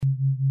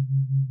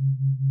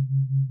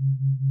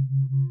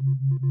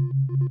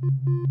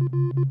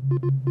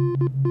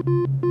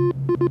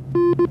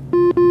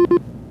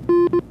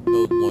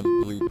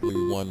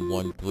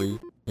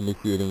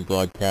initiating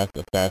broadcast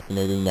of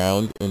Fascinating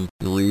Nouns in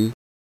 3,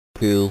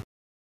 2,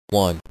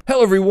 1.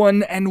 Hello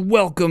everyone, and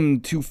welcome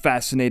to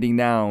Fascinating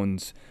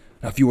Nouns.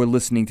 Now, if you are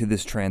listening to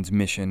this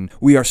transmission,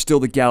 we are still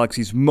the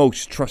galaxy's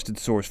most trusted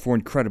source for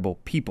incredible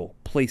people,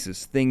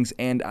 places, things,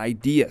 and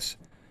ideas.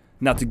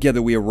 Now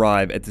together we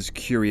arrive at this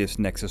curious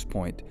nexus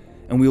point,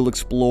 and we will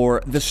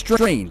explore the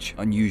strange,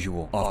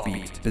 unusual,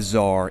 offbeat,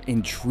 bizarre,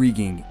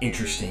 intriguing,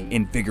 interesting,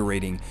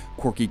 invigorating,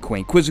 quirky,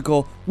 quaint,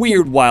 quizzical,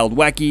 weird, wild,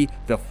 wacky,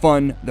 the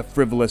fun, the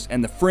frivolous,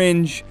 and the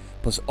fringe,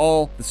 plus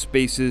all the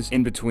spaces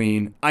in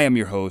between. I am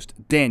your host,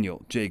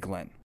 Daniel J.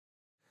 Glenn.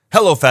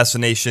 Hello,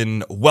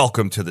 Fascination.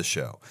 Welcome to the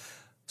show.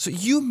 So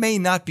you may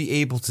not be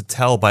able to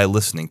tell by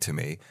listening to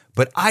me,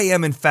 but I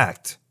am, in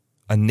fact,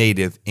 a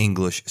native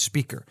English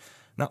speaker.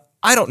 Now,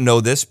 I don't know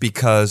this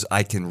because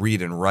I can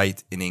read and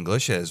write in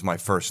English as my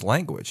first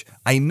language.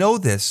 I know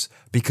this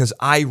because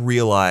I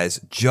realize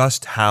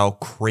just how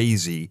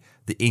crazy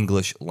the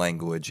English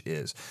language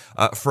is.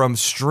 From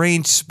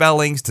strange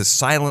spellings to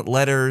silent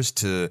letters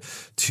to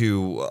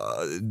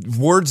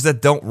words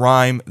that don't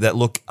rhyme that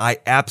look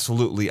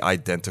absolutely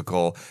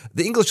identical.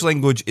 The English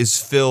language is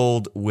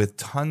filled with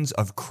tons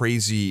of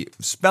crazy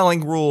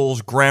spelling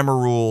rules, grammar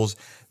rules,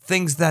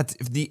 things that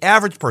the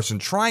average person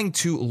trying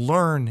to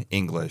learn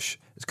English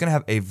is going to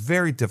have a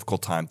very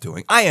difficult time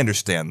doing. I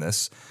understand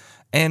this.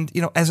 And,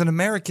 as an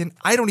American,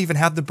 I don't even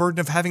have the burden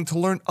of having to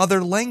learn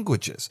other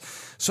languages.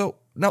 So,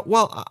 now,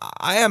 while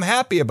I am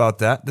happy about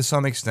that to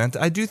some extent,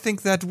 I do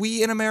think that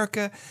we in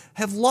America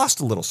have lost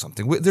a little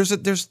something. There's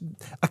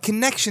a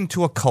connection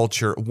to a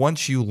culture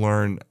once you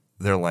learn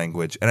their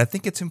language, and I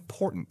think it's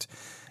important.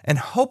 And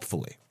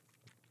hopefully,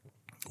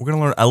 we're going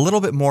to learn a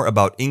little bit more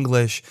about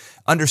English,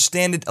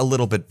 understand it a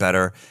little bit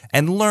better,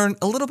 and learn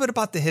a little bit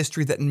about the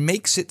history that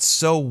makes it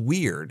so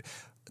weird.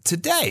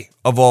 Today,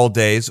 of all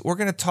days, we're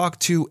going to talk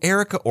to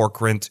Erica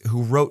Orkrent,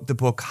 who wrote the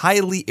book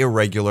Highly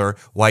Irregular,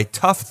 Why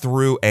Tough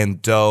Through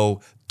and Dough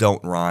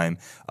Don't Rhyme.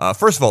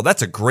 First of all,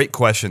 that's a great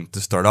question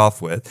to start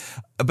off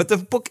with. But the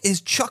book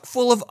is chock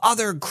full of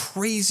other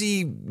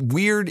crazy,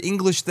 weird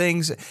English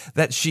things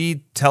that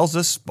she tells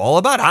us all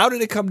about. How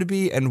did it come to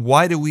be, and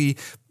why do we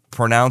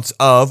pronounce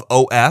OF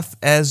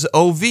as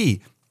OV?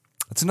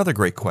 That's another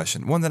great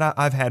question, one that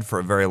I've had for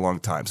a very long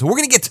time. So we're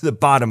going to get to the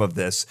bottom of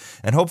this,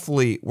 and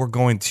hopefully we're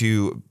going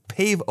to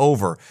pave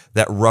over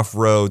that rough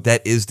road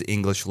that is the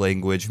English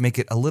language, make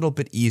it a little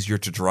bit easier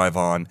to drive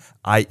on,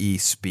 i.e.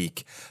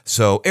 speak.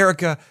 So,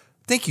 Erica,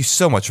 thank you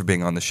so much for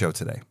being on the show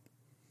today.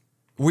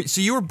 So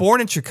you were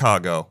born in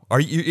Chicago.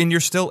 You're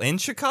still in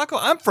Chicago?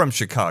 I'm from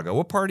Chicago.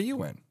 What part are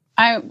you in?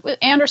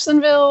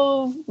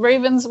 Andersonville,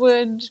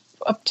 Ravenswood,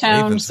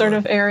 uptown sort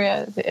of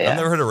area. Yeah. I've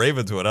never heard of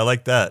Ravenswood. I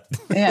like that.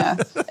 Yeah.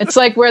 It's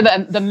like where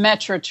the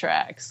metro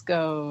tracks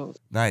go.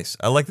 Nice.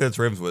 I like that it's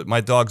Ravenswood.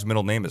 My dog's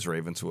middle name is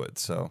Ravenswood.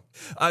 So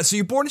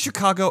you're born in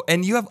Chicago,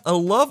 and you have a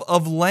love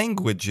of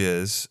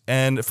languages.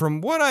 And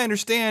from what I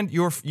understand,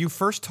 you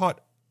first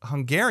taught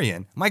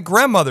Hungarian. My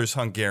grandmother's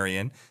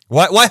Hungarian.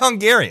 Why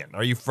Hungarian?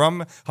 Are you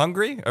from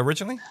Hungary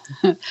originally?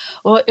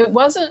 Well, it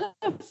wasn't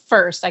at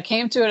first. I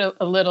came to it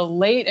a little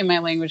late in my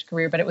language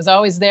career, but it was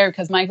always there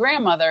because my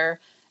grandmother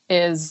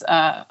is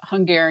a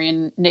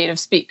Hungarian native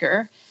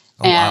speaker,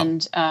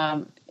 and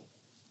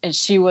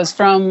she was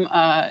from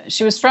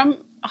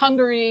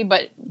Hungary.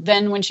 But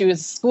then when she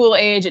was school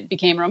age, it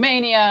became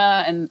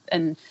Romania, and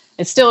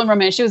it's still in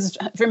Romania. She was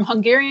from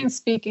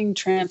Hungarian-speaking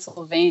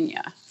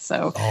Transylvania.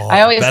 So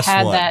I always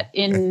had that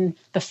in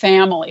the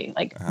family.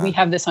 Like we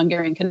have this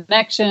Hungarian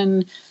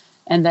connection,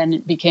 and then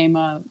it became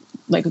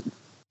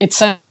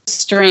it's a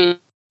strange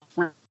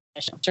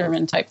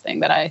German type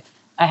thing that I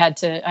had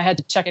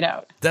to check it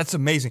out. That's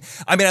amazing.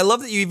 I mean, I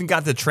love that you even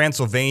got the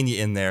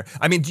Transylvania in there.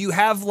 I mean, do you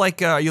have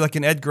are you like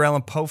an Edgar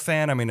Allan Poe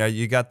fan? I mean,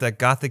 you got that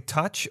Gothic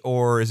touch,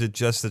 or is it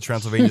just the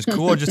Transylvania's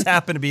cool, or just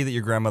happened to be that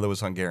your grandmother was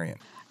Hungarian?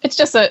 It's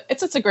just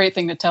a great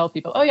thing to tell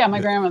people. Oh yeah, my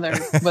grandmother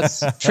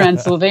was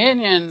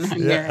Transylvanian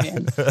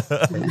Hungarian,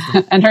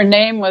 and her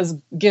name was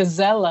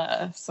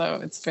Gisela,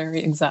 so it's very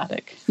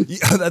exotic.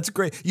 Yeah, that's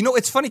great.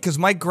 It's funny because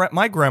my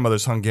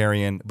grandmother's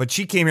Hungarian, but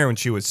she came here when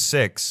she was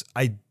 6.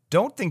 I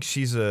don't think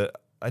she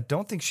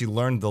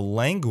learned the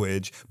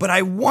language, but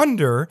I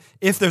wonder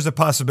if there's a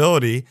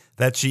possibility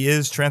that she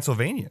is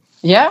Transylvanian.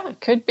 Yeah, it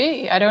could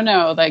be. I don't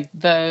know. Like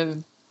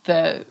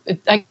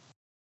I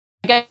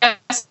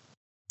guess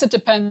it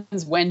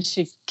depends when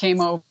she came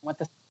over, what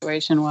the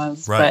situation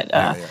was. Right.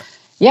 But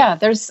yeah,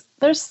 there's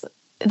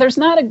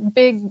not a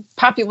big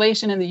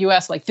population in the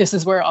U.S. like this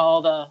is where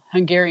all the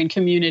Hungarian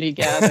community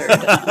gathered.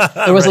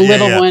 There was a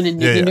little one in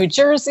New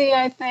Jersey,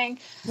 I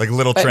think. Like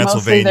little but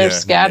Transylvania. Mostly they're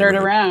scattered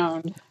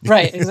around.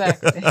 Right,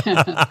 exactly.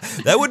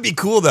 That would be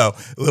cool, though,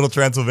 little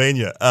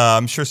Transylvania.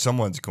 I'm sure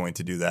someone's going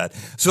to do that.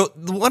 So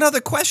one other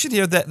question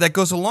here that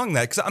goes along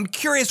that, because I'm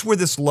curious where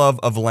this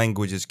love of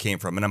languages came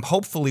from, and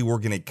hopefully we're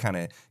going to kind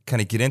of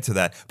kind of get into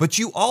that. But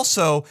you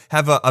also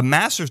have a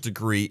master's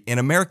degree in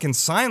American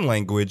Sign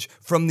Language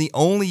from the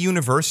only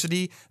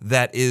university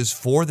that is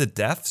for the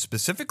deaf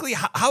specifically.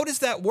 How does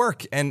that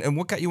work? And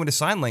what got you into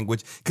sign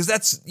language? Because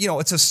that's,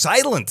 it's a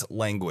silent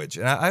language.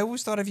 And I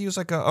always thought of you as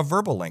like a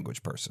verbal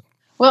language person.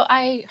 Well,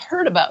 I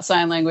heard about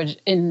sign language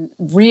in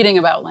reading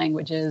about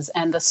languages,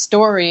 and the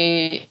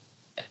story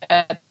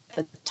at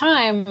the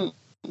time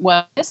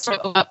was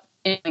up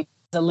in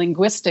the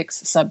linguistics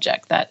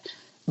subject that,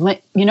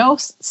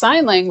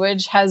 sign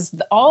language has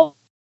all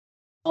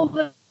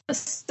the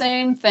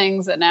same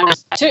things that now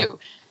too.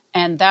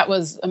 And that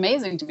was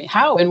amazing to me.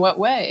 How? In what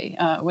way?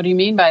 What do you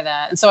mean by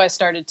that? And so I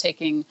started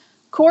taking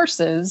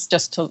courses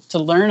just to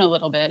learn a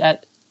little bit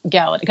at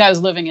Gallaudet. I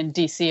was living in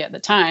D.C. at the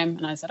time,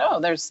 and I said, oh,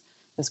 there's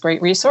this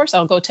great resource.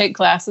 I'll go take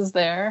classes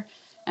there.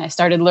 And I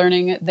started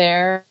learning it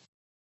there.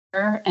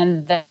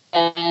 And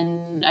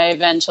then I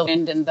eventually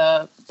ended in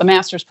the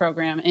master's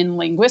program in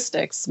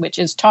linguistics, which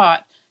is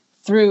taught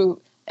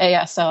through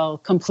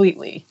ASL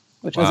completely,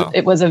 which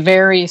was a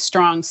very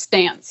strong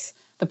stance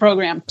the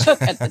program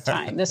took at the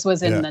time. This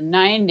was in the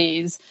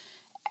 90s.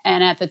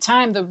 And at the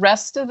time, the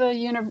rest of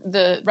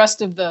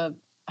the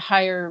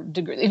higher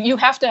degree, you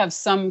have to have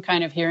some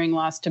kind of hearing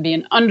loss to be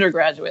an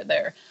undergraduate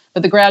there.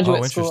 But the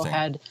graduate school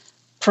had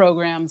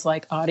programs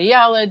like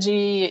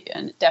audiology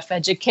and deaf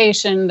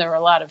education. There were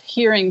a lot of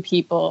hearing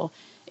people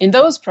in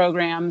those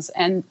programs,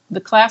 and the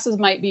classes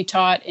might be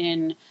taught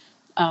in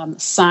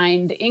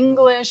signed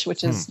English,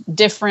 which is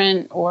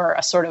different, or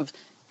a sort of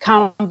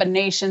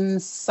combination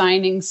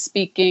signing,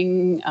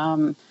 speaking.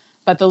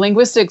 But the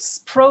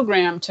linguistics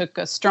program took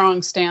a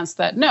strong stance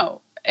that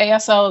no,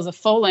 ASL is a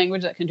full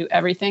language that can do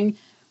everything.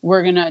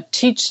 We're going to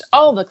teach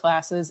all the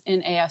classes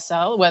in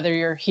ASL, whether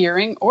you're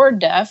hearing or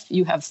deaf,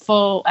 you have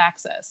full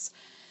access.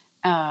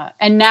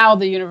 And now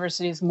the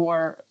university is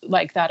more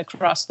like that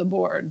across the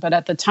board. But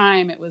at the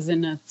time, it was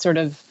in a sort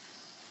of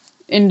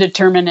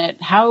indeterminate,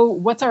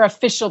 what's our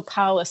official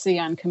policy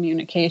on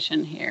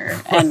communication here?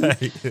 And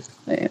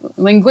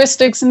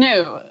linguistics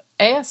knew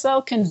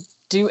ASL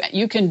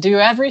you can do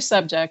every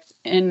subject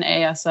in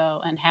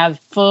ASL and have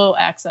full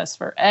access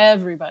for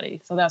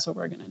everybody. So that's what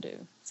we're going to do.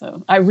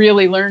 So I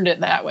really learned it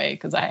that way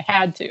because I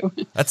had to.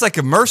 That's like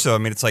immersive. I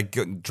mean, it's like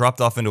getting dropped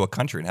off into a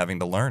country and having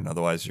to learn.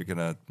 Otherwise, you're going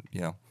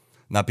to,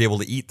 not be able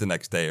to eat the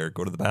next day or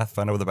go to the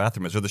find out where the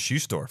bathroom is, or the shoe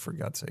store, for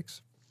God's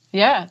sakes.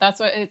 Yeah, that's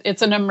what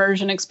it's an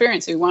immersion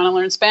experience. You want to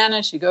learn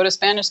Spanish, you go to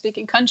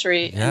Spanish-speaking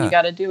country, and you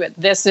got to do it.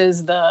 This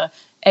is the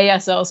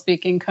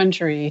ASL-speaking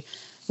country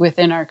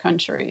within our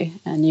country,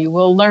 and you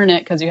will learn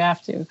it because you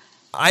have to.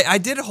 I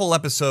did a whole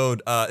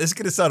episode. This is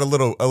going to sound a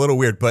little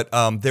weird, but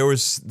there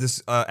was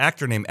this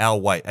actor named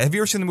Al White. Have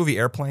you ever seen the movie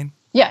Airplane?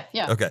 Yeah.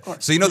 Okay.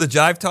 So the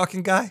jive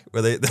talking guy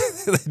where they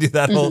do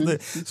that whole thing.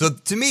 So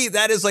to me,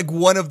 that is like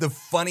one of the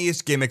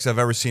funniest gimmicks I've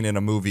ever seen in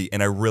a movie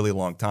in a really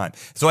long time.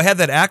 So I had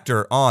that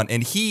actor on,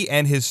 and he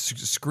and his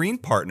screen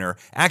partner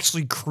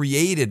actually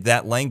created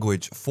that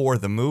language for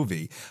the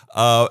movie.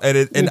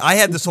 And I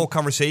had this whole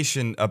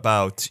conversation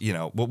about,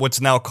 what's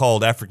now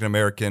called African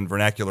American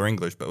vernacular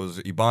English, but it was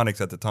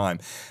Ebonics at the time.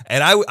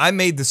 And I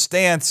made the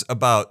stance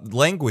about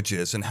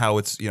languages and how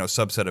it's,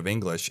 subset of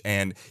English.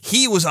 And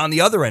he was on the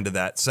other end of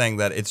that,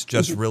 saying that it's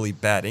just really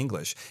bad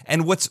English.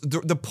 And what's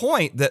the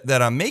point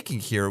that I'm making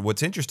here,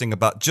 what's interesting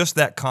about just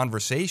that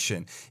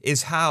conversation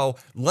is how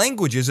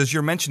languages, as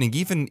you're mentioning,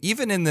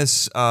 even in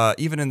this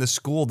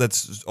school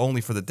that's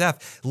only for the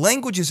deaf,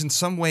 languages in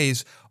some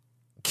ways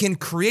can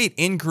create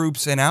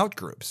in-groups and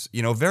out-groups,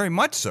 very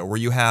much so, where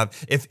you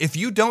have, if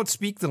you don't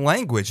speak the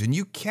language and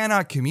you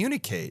cannot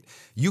communicate,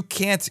 you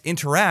can't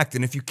interact.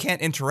 And if you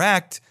can't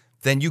interact,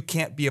 then you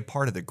can't be a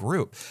part of the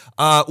group,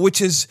 which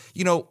is,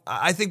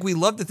 I think we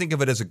love to think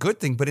of it as a good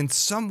thing, but in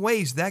some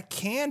ways that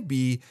can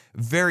be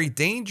very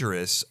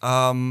dangerous.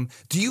 Do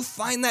you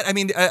find that? I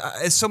mean,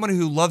 as someone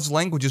who loves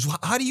languages,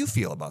 how do you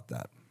feel about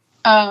that?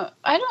 I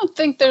don't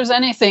think there's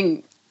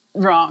anything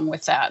wrong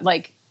with that.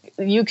 Like,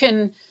 you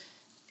can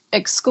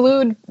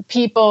exclude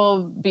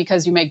people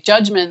because you make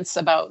judgments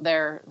about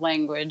their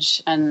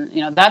language,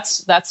 and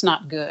that's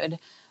not good.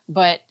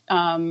 But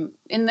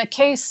in the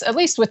case, at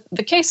least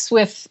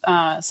with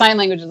sign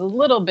language, is a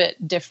little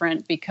bit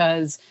different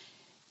because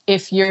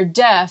if you're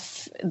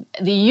deaf,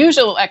 the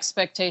usual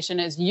expectation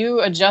is you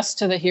adjust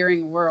to the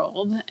hearing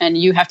world and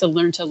you have to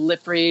learn to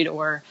lip read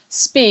or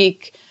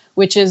speak,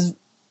 which is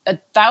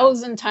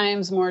 1,000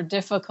 times more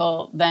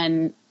difficult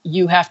than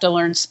you have to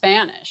learn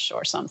Spanish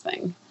or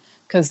something,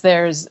 because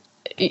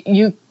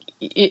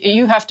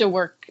you have to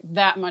work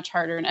that much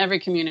harder in every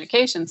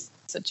communications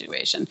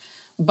situation.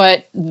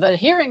 But the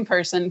hearing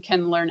person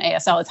can learn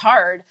ASL. It's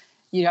hard.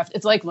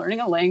 It's like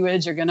learning a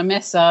language. You're going to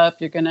mess up.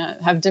 You're going to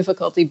have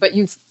difficulty, but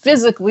you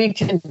physically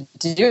can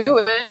do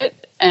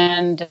it,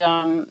 and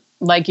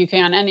like you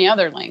can any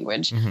other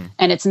language. Mm-hmm.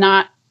 And it's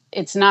not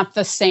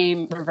the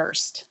same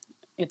reversed.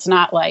 It's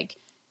not like,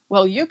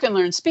 well, you can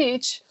learn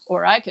speech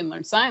or I can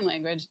learn sign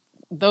language.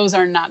 Those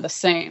are not the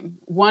same.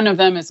 One of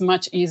them is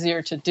much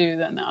easier to do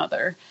than the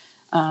other,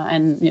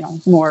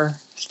 and more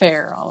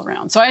fair all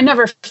around. So I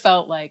never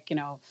felt like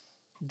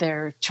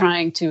they're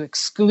trying to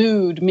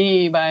exclude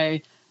me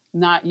by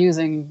not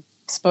using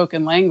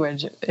spoken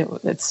language.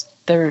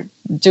 They're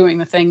doing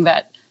the thing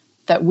that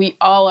we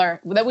all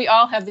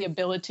have the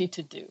ability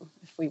to do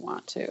if we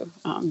want to,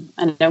 and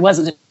it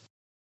wasn't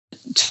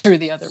true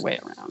the other way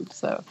around.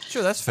 So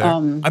sure, that's fair. I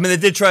mean, they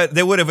did try.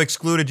 They would have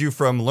excluded you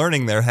from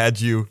learning there had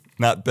you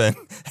not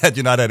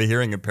had a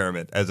hearing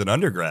impairment as an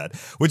undergrad,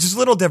 which is a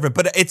little different.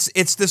 But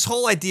it's this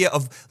whole idea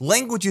of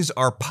languages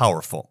are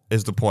powerful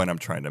is the point I'm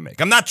trying to make.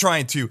 I'm not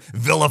trying to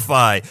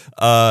vilify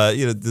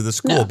the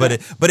school, No. but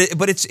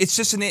it's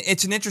just an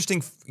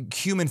interesting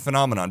human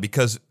phenomenon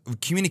because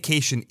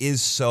communication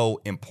is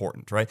so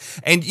important, right?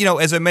 And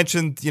as I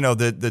mentioned,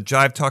 the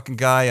jive talking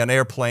guy on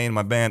Airplane,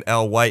 my man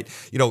Al White,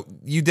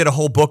 you did a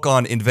whole book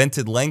on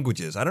invented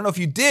languages. I don't know if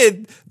you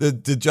did the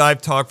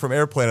jive talk from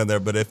Airplane on there,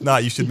 but if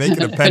not, you should make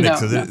an appendix.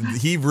 No.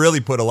 He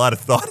really put a lot of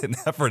thought and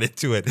effort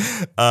into it,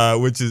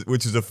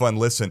 which is a fun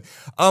listen.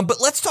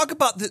 But let's talk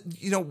about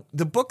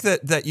the book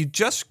that you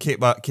just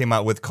came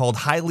out with called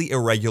Highly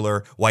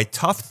Irregular: Why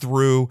Tough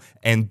Through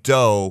and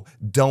Dough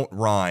Don't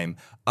Rhyme.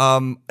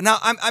 Now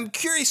I'm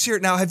curious here.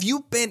 Now, have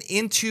you been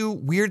into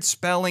weird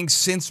spelling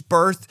since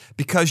birth?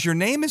 Because your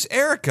name is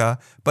Erica,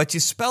 but you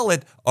spell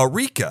it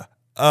Arika.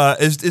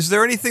 Is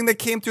there anything that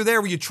came through there?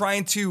 Were you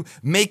trying to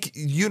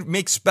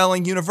make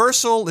spelling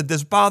universal? Did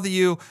this bother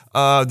you?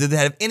 Did it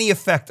have any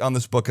effect on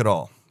this book at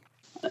all?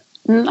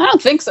 I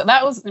don't think so.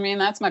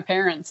 That's my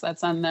parents.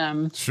 That's on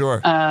them.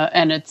 Sure.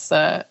 And it's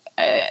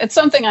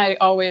something I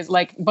always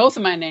like. Both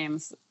of my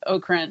names,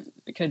 Okrent,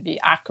 could be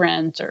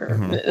Akrent, or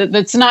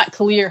it's not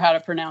clear how to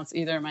pronounce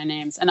either of my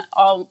names. And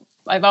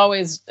I've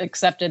always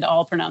accepted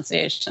all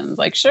pronunciations.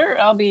 Like, sure,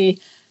 I'll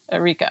be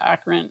Arika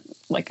Akrent.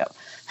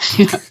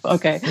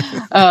 Okay.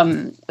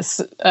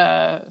 So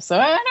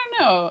I don't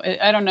know.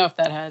 I don't know if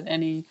that had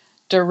any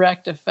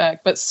direct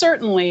effect, but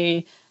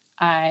certainly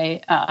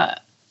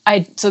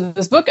so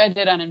this book I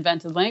did on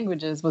invented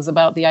languages was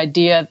about the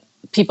idea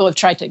people have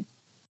tried to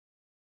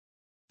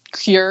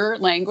cure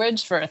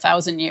language for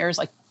 1,000 years.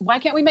 Like, why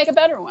can't we make a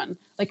better one?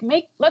 Like,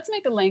 let's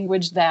make a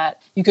language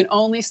that you can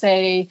only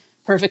say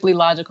perfectly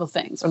logical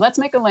things, or let's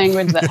make a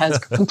language that has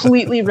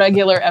completely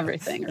regular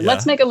everything, or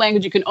let's make a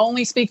language you can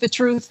only speak the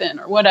truth in,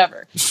 or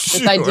whatever.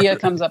 This idea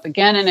comes up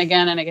again and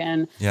again and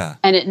again. Yeah.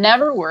 And it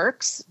never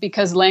works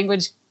because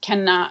language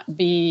cannot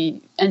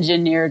be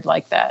engineered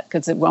like that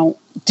because it won't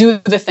do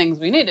the things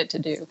we need it to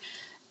do.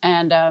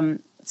 And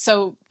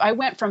so I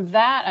went from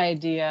that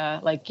idea,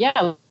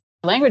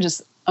 language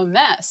is a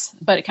mess,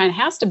 but it kind of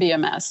has to be a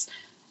mess.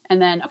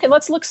 And then, okay,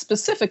 let's look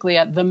specifically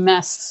at the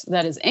mess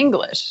that is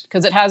English,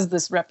 because it has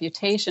this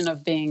reputation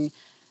of being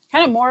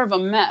kind of more of a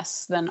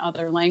mess than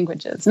other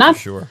languages. Not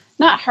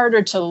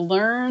harder to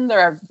learn. There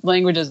are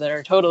languages that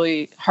are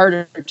totally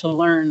harder to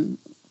learn,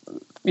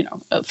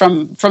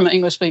 from an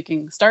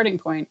English-speaking starting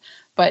point.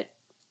 But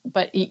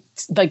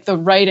like the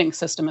writing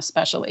system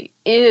especially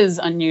is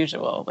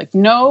unusual. Like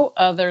no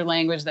other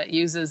language that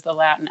uses the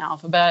Latin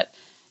alphabet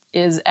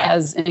is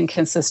as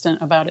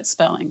inconsistent about its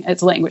spelling,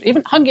 its language.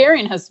 Even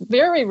Hungarian has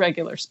very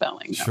regular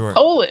spelling. Sure.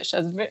 Polish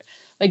has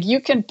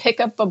you can pick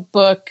up a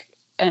book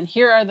and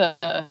here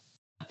are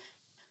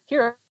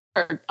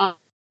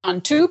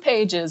on 2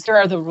 pages, here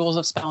are the rules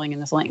of spelling in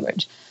this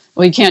language.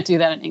 Well, you can't do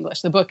that in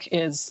English. The book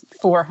is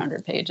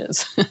 400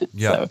 pages.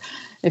 Yeah. So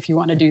if you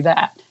want to do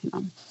that,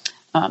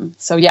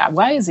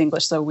 why is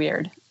English so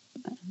weird?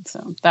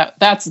 So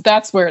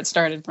that's where it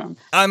started from.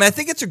 I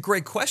think it's a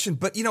great question,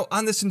 but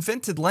on this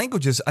invented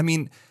languages,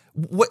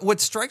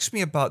 what strikes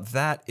me about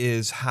that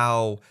is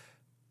how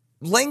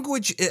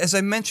language, as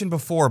I mentioned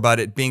before about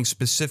it being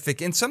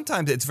specific, and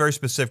sometimes it's very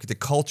specific to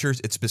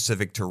cultures, it's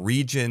specific to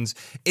regions.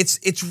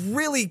 It's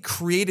really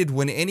created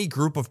when any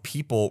group of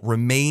people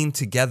remain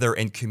together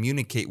and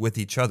communicate with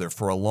each other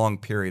for a long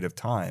period of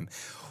time.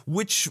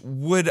 Which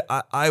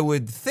I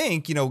would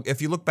think,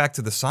 if you look back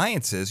to the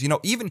sciences,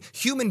 even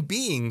human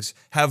beings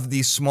have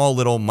these small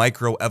little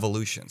micro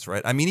evolutions,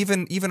 right? I mean,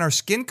 even our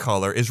skin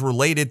color is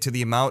related to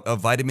the amount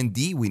of vitamin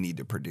D we need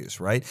to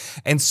produce, right?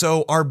 And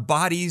so our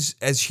bodies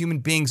as human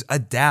beings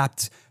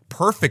adapt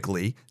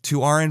perfectly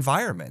to our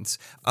environments.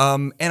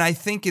 And I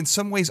think in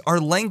some ways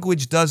our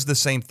language does the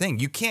same thing.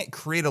 You can't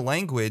create a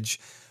language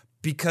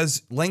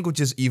because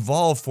languages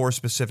evolve for a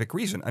specific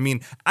reason. I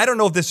mean, I don't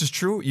know if this is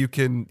true. You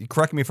can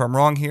correct me if I'm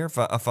wrong here,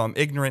 if I'm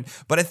ignorant.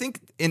 But I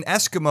think in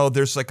Eskimo,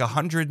 there's like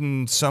 100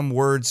 and some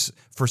words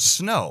for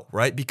snow,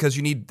 right? Because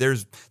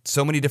there's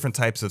so many different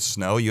types of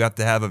snow. You have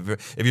to have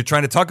if you're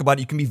trying to talk about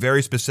it, you can be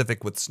very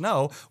specific with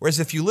snow. Whereas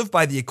if you live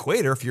by the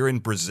equator, if you're in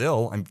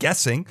Brazil, I'm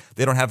guessing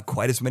they don't have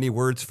quite as many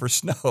words for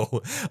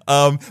snow.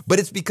 But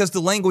it's because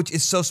the language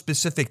is so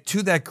specific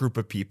to that group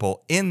of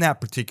people in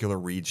that particular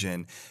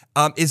region.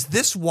 Is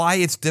this why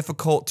it's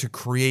difficult to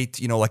create,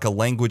 like a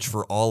language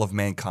for all of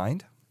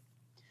mankind?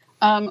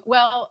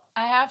 Well,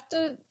 I have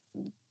to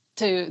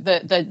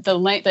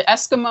the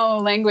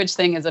Eskimo language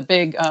thing is a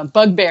big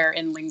bugbear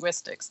in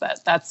linguistics.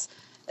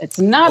 It's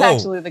not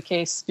actually the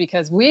case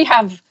because we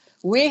have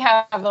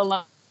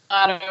a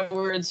lot of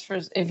words for,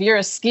 if you're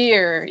a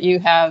skier, you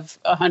have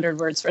 100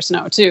 words for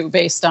snow too,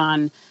 based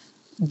on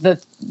the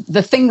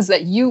things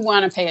that you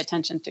want to pay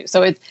attention to.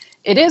 So it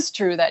is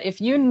true that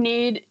if you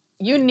need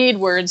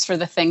words for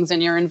the things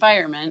in your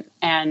environment,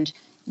 and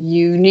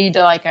you need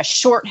like a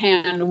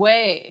shorthand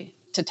way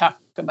to talk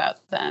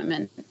about them,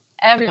 and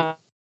every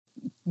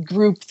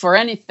group for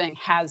anything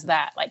has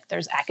that. Like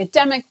there's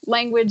academic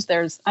language,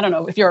 there's, I don't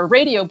know, if you're a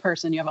radio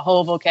person, you have a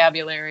whole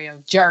vocabulary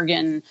of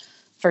jargon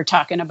for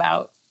talking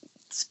about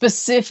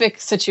specific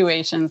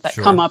situations that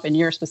come up in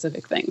your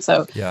specific thing.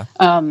 So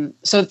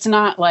so it's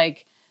not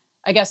like,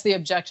 I guess the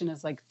objection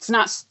is like, it's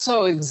not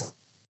so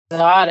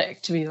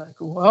exotic to be like,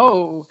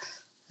 whoa,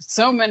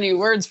 so many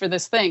words for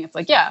this thing. It's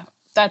like, yeah,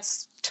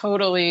 that's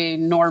totally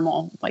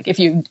normal. Like if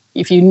you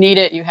need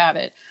it, you have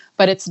it.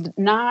 But it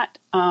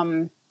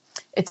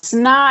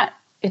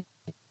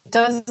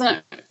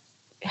doesn't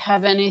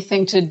have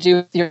anything to do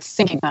with your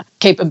thinking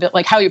capability,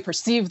 like how you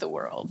perceive the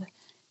world.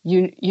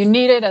 You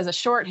need it as a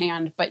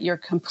shorthand, but you're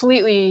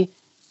completely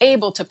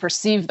able to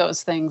perceive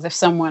those things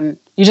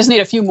you just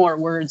need a few more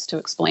words to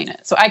explain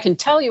it. So I can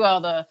tell you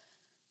all the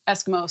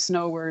Eskimo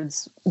snow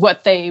words,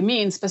 what they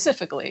mean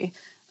specifically,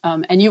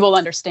 and you will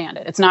understand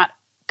it. It's not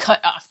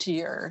cut off to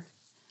your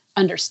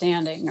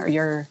understanding or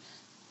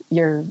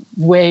your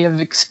way of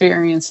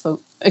experiencing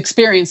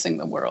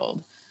the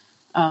world.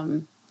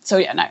 So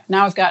yeah,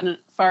 now I've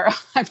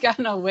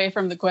gotten away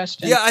from the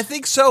question. Yeah, I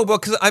think so.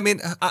 Because I mean,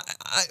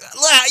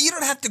 you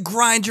don't have to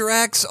grind your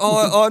axe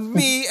on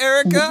me,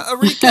 Erika.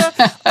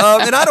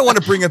 And I don't want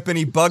to bring up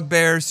any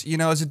bugbears. You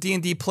know, as a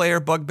D&D player,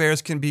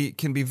 bugbears can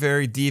be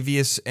very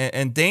devious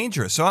and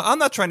dangerous. So I'm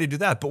not trying to do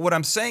that. But what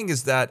I'm saying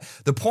is that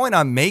the point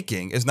I'm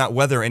making is not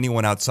whether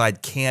anyone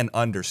outside can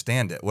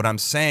understand it. What I'm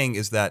saying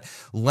is that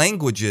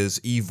languages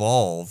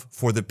evolve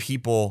for the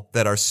people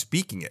that are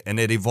speaking it, and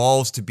it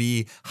evolves to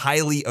be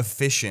highly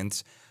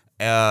efficient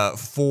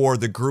for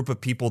the group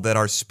of people that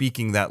are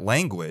speaking that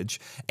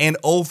language. And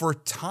over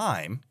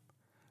time,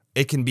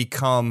 it can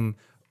become,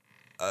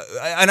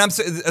 I'm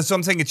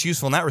saying it's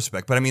useful in that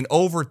respect. But I mean,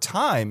 over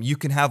time, you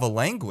can have a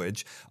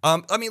language.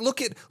 I mean, look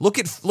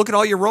at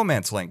all your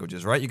Romance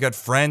languages, right? You got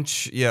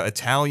French,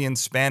 Italian,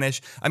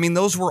 Spanish. I mean,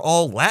 those were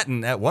all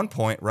Latin at one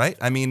point, right?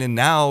 I mean, and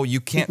now you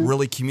can't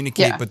really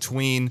communicate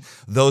between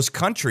those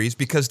countries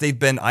because they've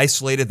been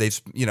isolated.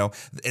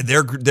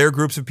 Their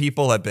groups of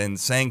people have been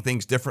saying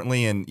things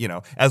differently, and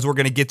as we're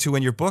going to get to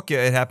in your book,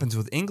 it happens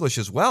with English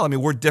as well. I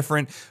mean, we're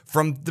different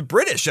from the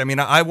British. I mean,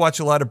 I watch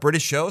a lot of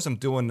British shows. I'm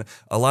doing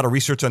a lot of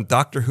research on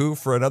Doctor Who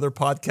for another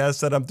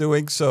podcast that I'm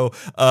doing. So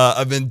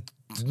I've been,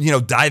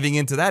 diving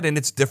into that, and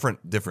it's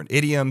different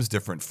idioms,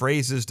 different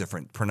phrases,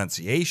 different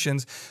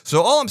pronunciations.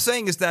 So all I'm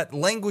saying is that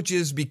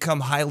languages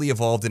become highly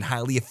evolved and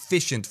highly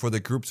efficient for the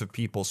groups of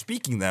people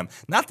speaking them.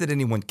 Not that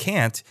anyone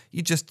can't.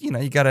 You just, you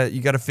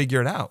gotta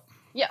figure it out.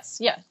 Yes.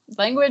 Yeah.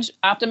 Language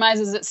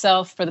optimizes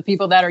itself for the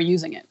people that are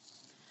using it.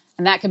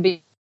 And that can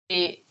be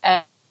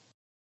at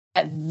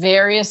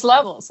various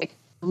levels. Like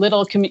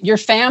your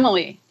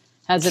family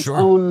has its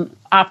own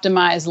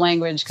optimized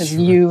language because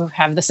you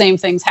have the same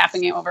things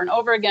happening over and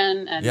over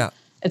again. And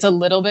it's a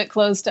little bit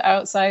close to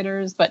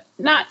outsiders, but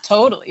not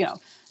totally,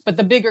 But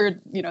the bigger,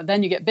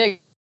 then you get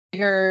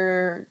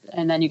bigger,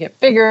 and then you get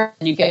bigger,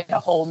 and you get a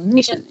whole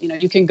nation.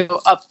 You can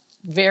go up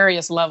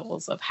various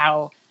levels of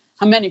how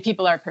many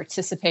people are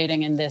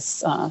participating in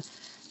this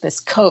this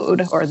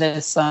code or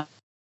this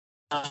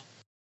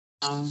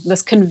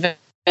convent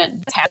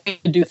that's happy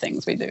to do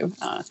things we do.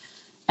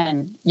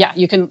 And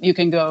you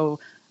can go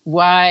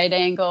wide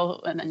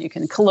angle, and then you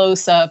can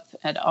close up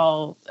at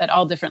all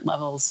different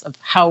levels of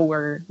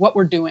what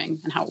we're doing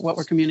and what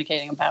we're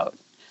communicating about,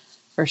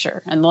 for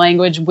sure. And the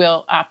language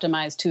will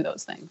optimize to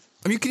those things.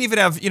 I mean, you could even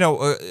have,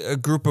 a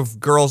group of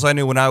girls I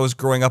knew when I was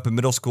growing up in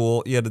middle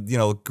school. You had,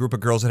 a group of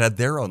girls that had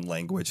their own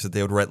language that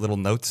they would write little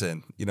notes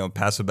in,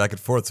 pass them back and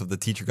forth. So if the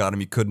teacher got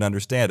them, you couldn't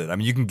understand it. I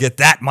mean, you can get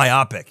that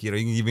myopic. You can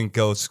even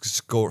go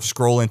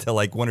scroll into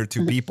like one or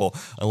two people,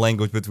 a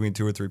language between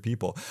two or three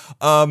people.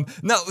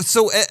 Now,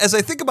 so as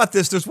I think about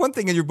this, there's one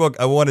thing in your book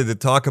I wanted to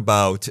talk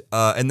about,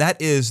 and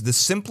that is the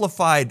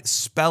Simplified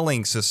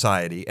Spelling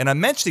Society. And I'm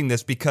mentioning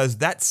this because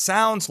that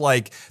sounds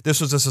like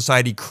this was a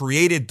society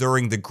created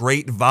during the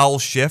Great Vowel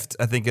Shift,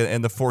 I think,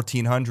 in the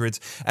 1400s.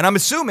 And I'm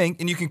assuming,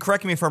 and you can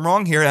correct me if I'm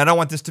wrong here, and I don't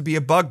want this to be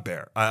a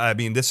bugbear. I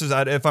mean, this is,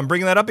 if I'm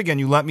bringing that up again,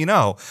 you let me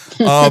know.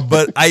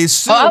 But I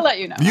assume... I'll let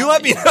you know. You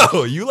let me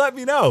know. You let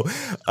me know.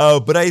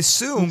 But I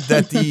assume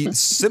that the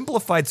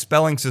Simplified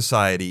Spelling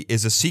Society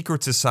is a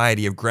secret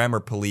society of grammar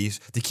police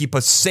to keep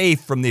us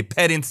safe from the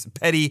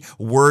petty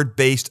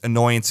word-based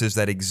annoyances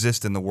that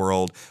exist in the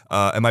world.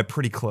 Am I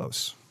pretty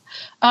close?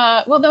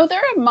 Well, though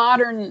they're a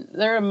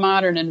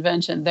modern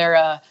invention.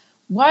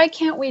 Why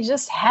can't we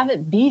just have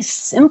it be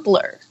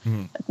simpler?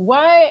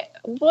 Why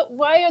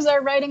is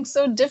our writing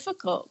so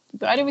difficult?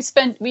 Why do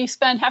we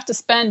have to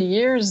spend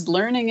years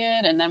learning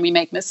it, and then we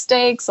make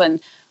mistakes?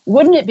 And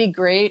wouldn't it be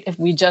great if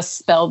we just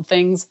spelled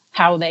things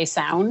how they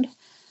sound?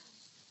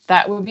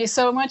 That would be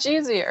so much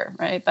easier,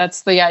 right?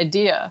 That's the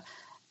idea.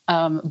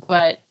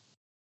 But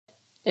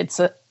it's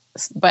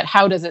but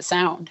how does it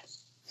sound?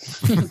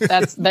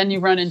 Then you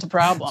run into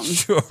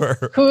problems.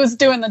 Sure. Who's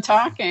doing the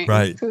talking?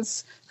 Right.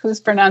 Whose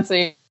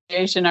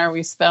pronunciation are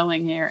we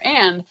spelling here?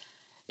 And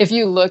if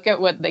you look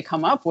at what they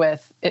come up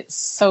with,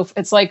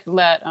 it's like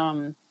that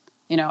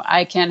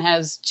ICANN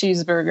has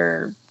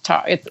cheeseburger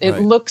talk. It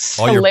Right. looks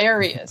All your-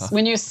 hilarious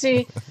when you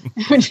see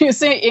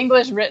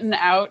English written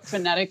out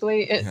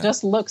phonetically. It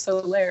just looks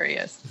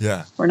hilarious.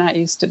 Yeah. We're not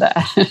used to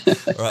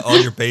that. All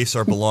your base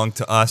are belong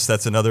to us.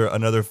 That's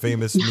another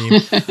famous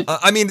meme.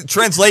 I mean,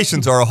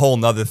 translations are a whole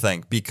nother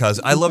thing because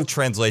I love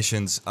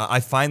translations. I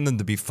find them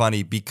to be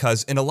funny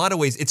because in a lot of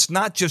ways, it's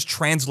not just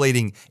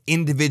translating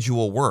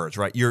individual words,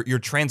 right? You're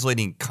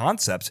translating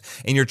concepts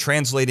and you're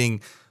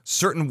translating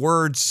certain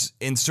words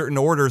in certain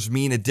orders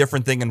mean a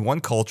different thing in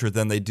one culture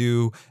than they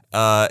do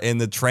in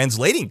the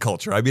translating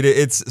culture. I mean,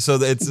 it's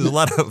a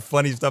lot of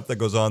funny stuff that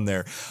goes on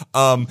there.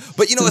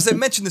 But as I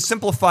mentioned, the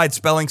Simplified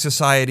Spelling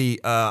Society,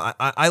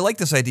 I like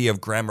this idea of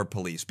grammar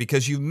police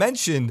because you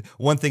mentioned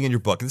one thing in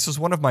your book, and this is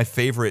one of my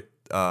favorite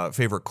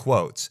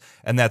quotes,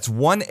 and that's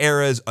one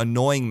era's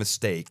annoying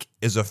mistake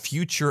is a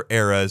future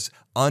era's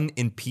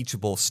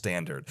unimpeachable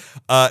standard.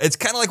 It's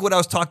kind of like what I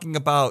was talking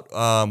about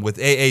with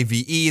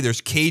AAVE.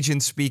 There's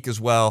Cajun speak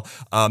as well.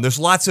 There's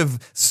lots of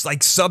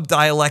like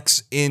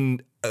sub-dialects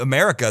in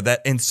America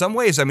that in some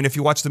ways, I mean, if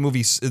you watch the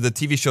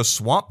TV show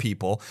Swamp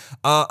People,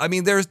 I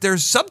mean,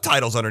 there's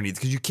subtitles underneath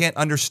because you can't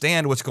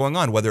understand what's going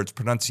on, whether it's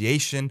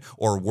pronunciation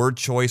or word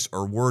choice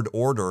or word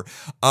order.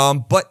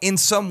 But in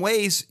some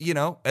ways,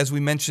 as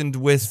we mentioned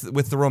with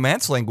the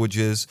Romance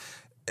languages,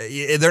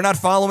 they're not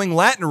following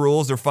Latin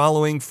rules. They're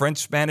following French,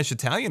 Spanish,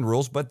 Italian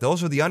rules, but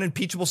those are the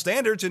unimpeachable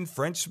standards in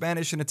French,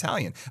 Spanish, and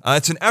Italian.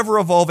 It's an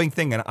ever-evolving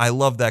thing, and I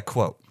love that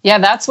quote. Yeah,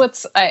 that's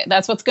what's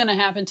going to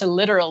happen to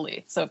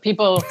literally. So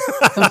people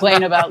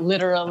complain about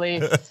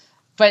literally,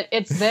 but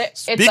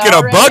Speaking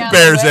of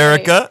bugbears,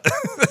 Erica.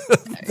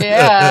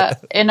 Yeah,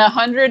 in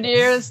 100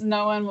 years,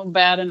 no one will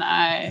bat an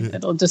eye.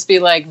 It'll just be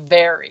like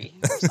very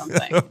or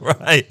something.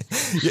 Right.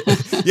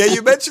 Yeah,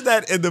 you mentioned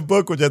that in the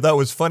book, which I thought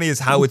was funny, is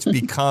how it's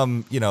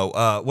become.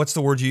 What is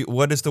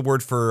the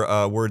word for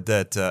a word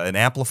that an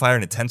amplifier,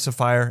 an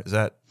intensifier? Is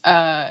that?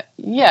 Intensifier.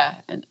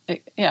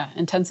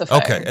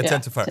 Okay,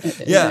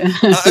 intensifier. Yeah.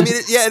 I mean,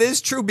 it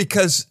is true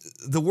because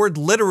the word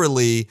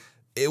literally,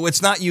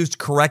 it's not used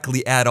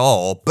correctly at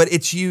all, but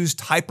it's used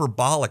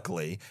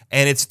hyperbolically,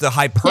 and it's the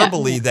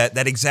hyperbole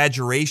that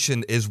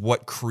exaggeration is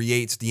what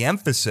creates the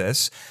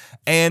emphasis.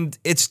 And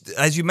it's,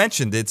 as you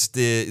mentioned, it's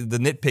the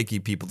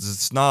nitpicky people, it's the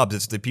snobs,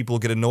 it's the people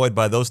who get annoyed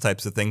by those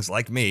types of things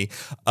like me,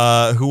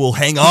 who will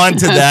hang on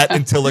to that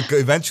until it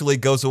eventually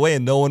goes away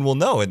and no one will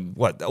know. And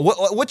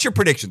what's your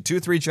prediction?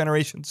 2-3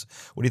 generations?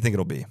 What do you think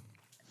it'll be?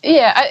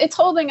 Yeah, it's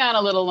holding on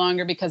a little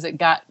longer because it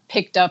got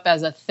picked up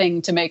as a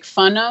thing to make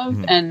fun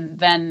of, and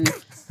then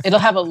it'll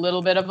have a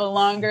little bit of a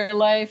longer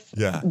life.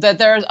 Yeah. That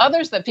there's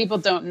others that people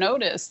don't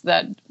notice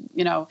that,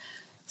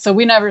 so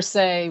we never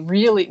say,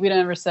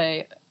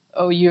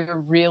 oh, you're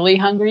really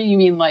hungry? You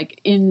mean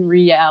like in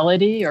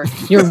reality, or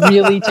you're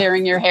really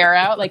tearing your hair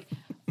out? Like,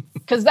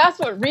 because that's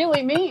what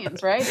really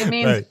means, right? It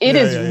means it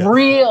is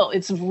real.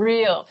 It's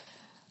real.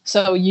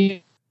 So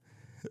you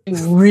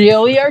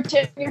really are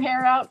tearing your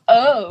hair out?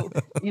 Oh,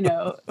 you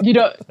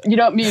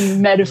don't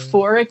mean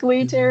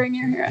metaphorically tearing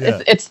your hair out.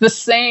 Yeah. It's the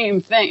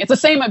same thing. It's the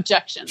same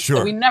objection. Sure.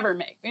 That we never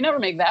make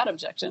that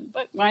objection,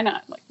 but why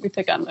not? Like, we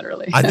pick on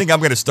literally. I think I'm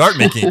going to start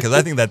making it because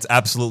I think that's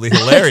absolutely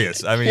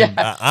hilarious. I mean,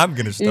 I'm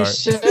going to start. You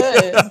should.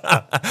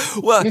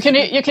 Well, you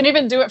can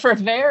even do it for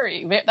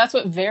very. That's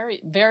what very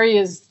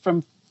is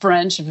from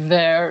French,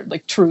 ver,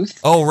 like truth.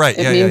 Oh, right.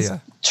 It means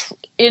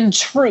in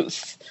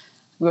truth.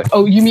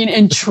 Oh, you mean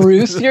in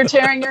truth you're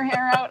tearing your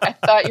hair out? I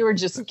thought you were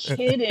just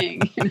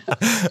kidding.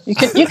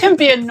 You can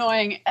be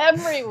annoying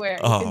everywhere.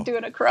 You can do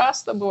it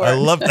across the board. I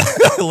love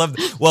that. I love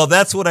that. Well,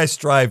 that's what I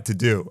strive to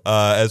do,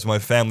 as my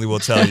family will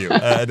tell you.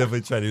 I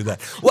definitely try to do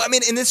that. Well, I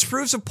mean, and this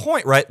proves a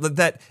point, right?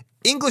 That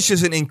English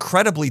is an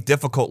incredibly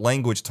difficult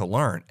language to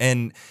learn.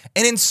 And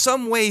in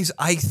some ways,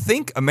 I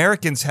think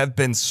Americans have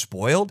been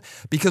spoiled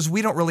because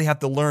we don't really have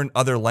to learn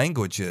other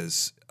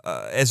languages.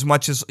 As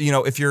much as,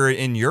 if you're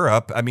in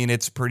Europe, I mean,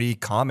 it's pretty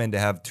common to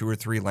have 2 or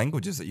 3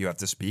 languages that you have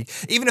to speak.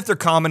 Even if they're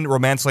common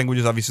Romance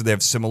languages, obviously they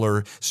have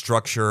similar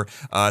structure.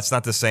 It's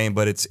not the same,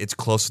 but it's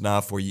close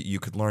enough where you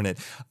could learn it.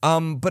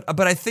 But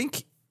I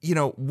think,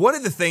 one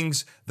of the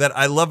things that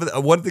I love,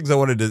 one of the things I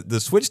wanted to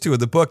switch to in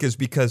the book is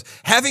because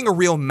having a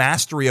real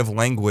mastery of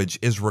language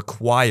is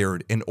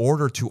required in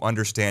order to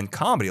understand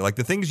comedy. Like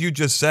the things you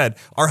just said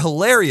are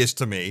hilarious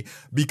to me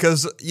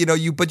because,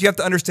 but you have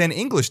to understand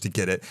English to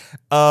get it.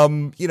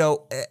 And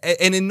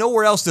in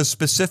nowhere else does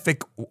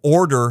specific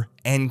order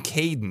and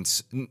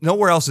cadence,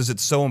 nowhere else is it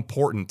so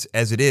important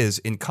as it is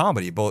in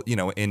comedy, both,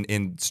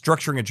 in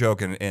structuring a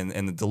joke and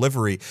the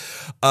delivery,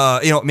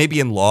 maybe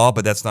in law,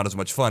 but that's not as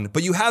much fun.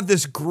 But you have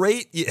this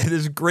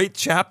great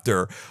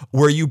chapter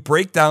where you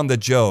break down the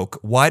joke.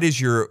 Why does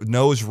your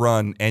nose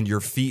run and your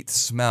feet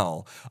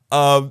smell?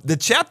 The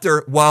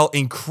chapter, while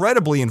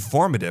incredibly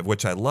informative,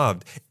 which I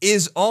loved,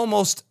 is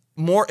almost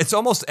it's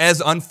almost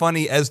as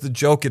unfunny as the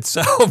joke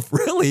itself,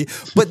 really.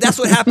 But that's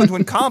what happens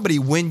when comedy,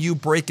 when you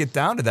break it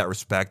down to that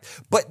respect.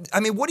 But I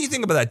mean, what do you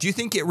think about that? Do you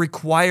think it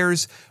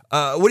requires,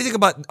 what do you think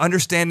about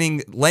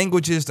understanding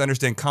languages to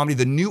understand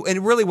comedy?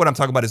 And really what I'm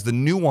talking about is the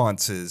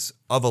nuances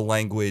of a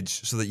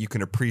language so that you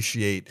can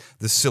appreciate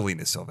the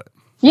silliness of it.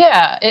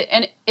 Yeah.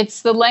 And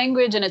it's the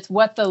language, and it's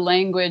what the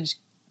language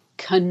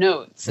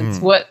connotes. It's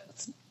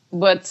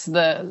what's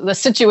the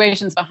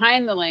situations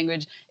behind the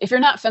language. If you're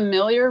not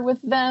familiar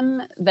with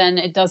them, then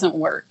it doesn't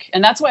work.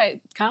 And that's why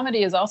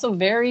comedy is also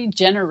very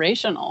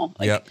generational.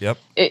 Like, yep.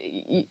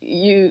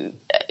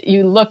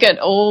 You look at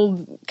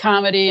old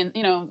comedy, and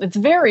it's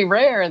very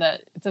rare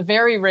it's a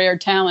very rare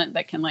talent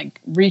that can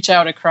like reach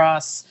out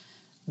across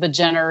the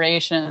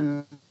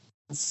generations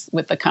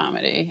with the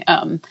comedy.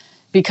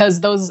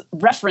 Because those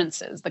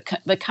references,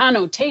 the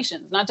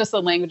connotations, not just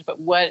the language, but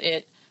what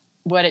it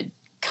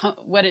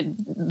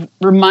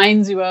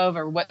reminds you of,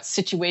 or what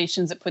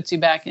situations it puts you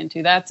back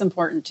into, that's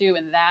important too,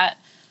 and that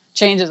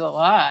changes a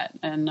lot.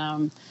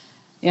 And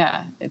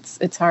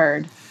it's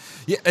hard.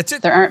 Yeah, it's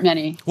it. There aren't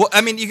many. Well,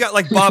 I mean, you got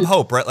like Bob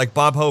Hope, right? Like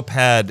Bob Hope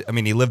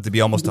he lived to be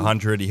almost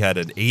 100. He had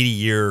an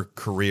 80-year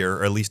career,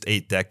 or at least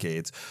 8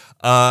 decades.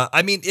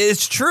 I mean,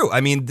 it's true.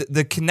 I mean,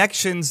 the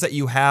connections that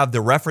you have,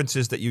 the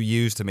references that you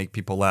use to make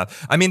people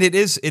laugh. I mean, it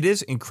is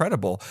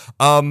incredible.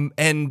 And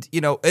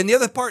the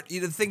other part, the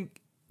thing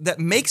that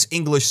makes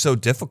English so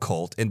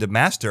difficult and to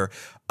master,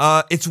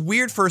 it's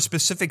weird for a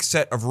specific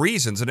set of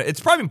reasons. And it's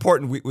probably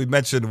important we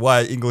mentioned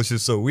why English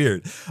is so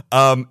weird.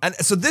 And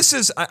so this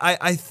is,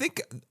 I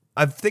think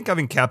I've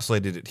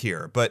encapsulated it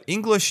here, but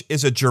English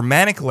is a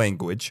Germanic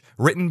language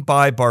written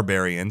by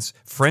barbarians,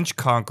 French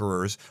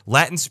conquerors,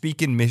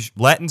 Latin-speaking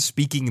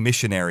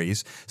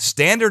missionaries,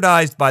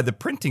 standardized by the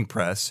printing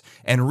press,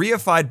 and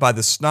reified by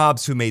the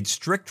snobs who made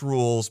strict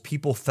rules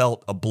people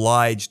felt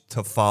obliged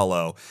to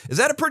follow. Is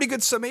that a pretty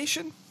good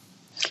summation?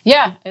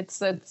 Yeah,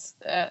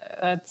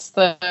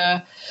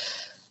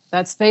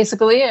 that's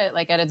basically it.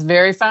 Like at its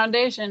very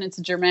foundation, it's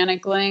a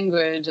Germanic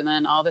language, and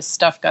then all this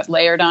stuff got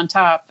layered on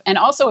top. And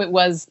also, it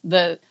was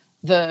the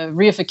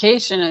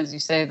reification, as you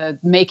say, the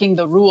making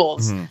the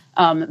rules.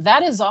 Mm-hmm.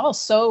 That is all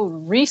so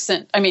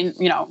recent. I mean,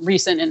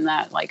 recent in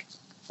that like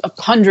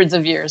hundreds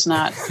of years,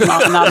 not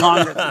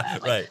longer than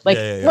that. Right.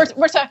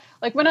 We're talking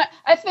like when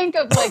I think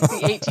of like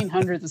the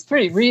 1800s, it's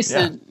pretty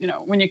recent. Yeah.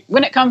 When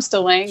it comes to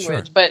language,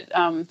 sure. But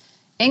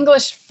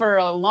English for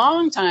a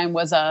long time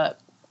was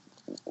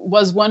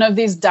one of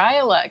these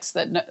dialects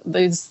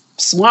these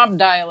swamp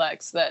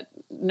dialects that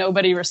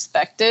nobody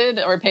respected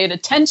or paid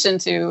attention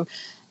to,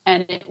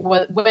 and it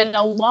went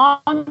a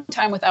long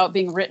time without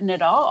being written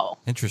at all.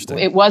 Interesting.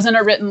 It wasn't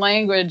a written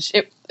language.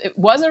 It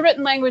was a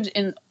written language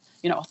in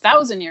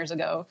 1,000 years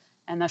ago,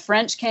 and the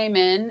French came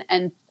in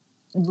and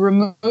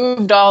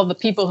removed all the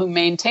people who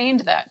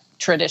maintained that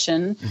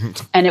tradition,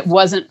 and it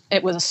was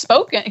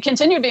spoken. It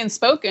continued being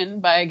spoken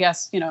by, I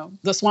guess,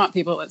 the swamp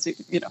people. That's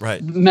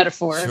right.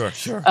 Metaphor.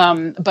 Sure.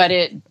 But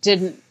it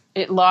didn't.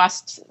 It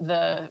lost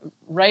the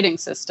writing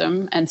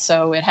system, and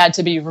so it had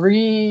to be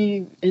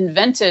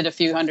reinvented a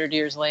few hundred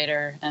years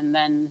later, and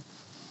then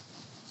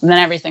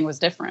everything was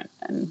different,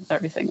 and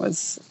everything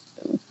was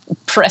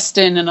pressed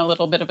in a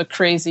little bit of a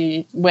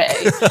crazy way.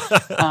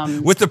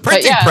 With the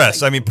printing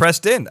press,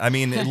 pressed in. I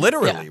mean,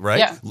 literally, right?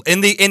 Yeah.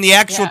 In the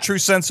actual true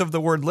sense of the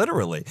word,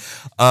 literally.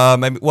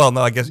 It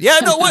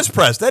was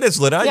pressed. That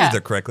is lit. I used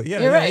it correctly.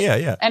 Yeah, you're right.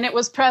 Yeah. And it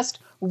was pressed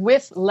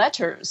with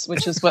letters,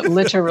 which is what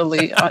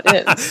literally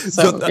is.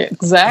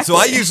 Exactly. So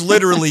I use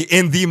literally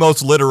in the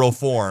most literal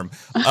form.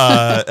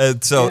 I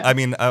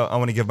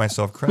want to give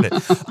myself credit.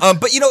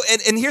 But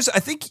and here's, I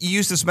think you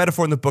use this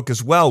metaphor in the book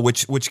as well,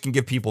 which can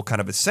give people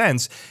kind of a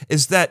sense,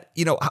 is that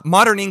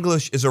modern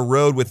English is a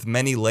road with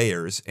many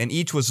layers, and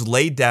each was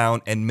laid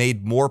down and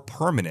made more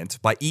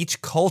permanent by each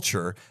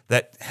culture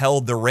that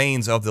held the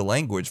reins of the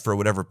language for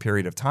whatever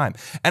period of time.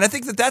 And I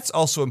think that that's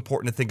also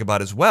important to think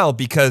about as well,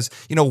 because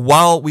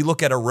while we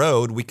look at a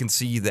road, we can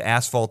see the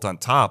asphalt on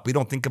top. We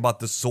don't think about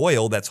the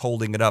soil that's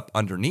holding it up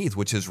underneath,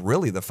 which is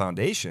really the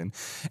foundation.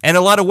 And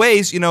in a lot of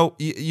ways,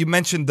 you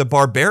mentioned the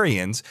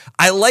barbarians.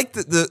 I like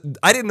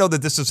I didn't know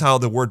that this is how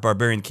the word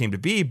barbarian came to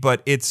be,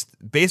 but it's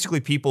basically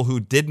people who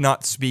did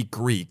not speak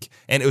Greek,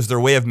 and it was their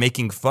way of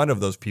making fun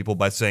of those people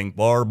by saying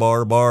bar,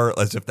 bar, bar,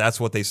 as if that's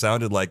what they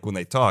sounded like when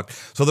they talked.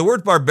 So the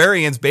word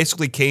barbarians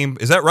basically came,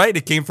 is that right?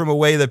 It came from a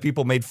way that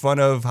people made fun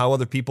of how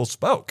other people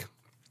spoke.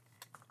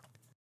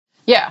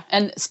 Yeah,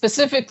 and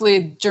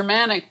specifically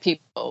Germanic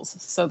peoples.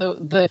 So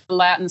the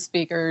Latin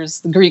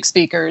speakers, the Greek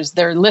speakers,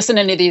 they're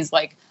listening to these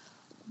like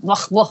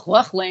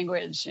lach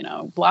language,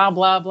 blah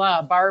blah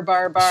blah, bar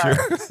bar bar.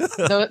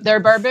 Sure. They're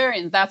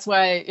barbarians. That's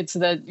why it's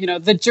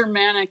the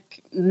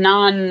Germanic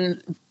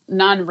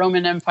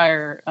non-Roman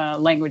Empire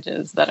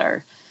languages that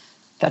are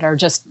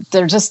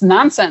just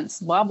nonsense.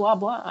 Blah blah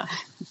blah.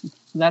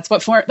 That's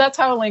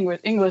how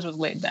English was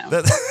laid down.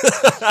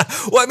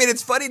 Well,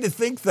 it's funny to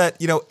think that,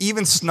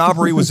 even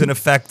snobbery was in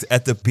effect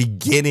at the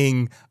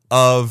beginning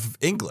of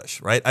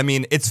English, right? I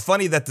mean, it's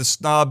funny that the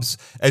snobs,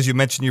 as you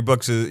mentioned in your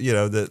books,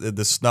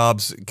 the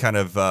snobs kind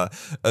of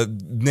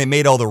they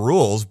made all the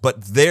rules,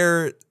 but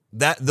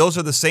those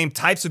are the same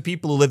types of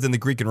people who lived in the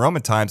Greek and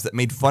Roman times that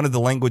made fun of the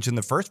language in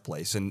the first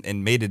place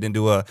and made it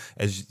into I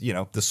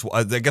guess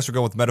we're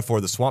going with the metaphor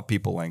of the swamp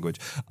people language.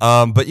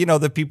 But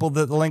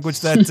the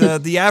language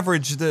that the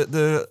average,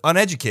 the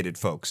uneducated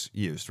folks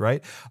used,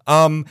 right?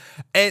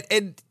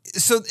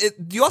 So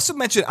you also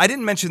mentioned, I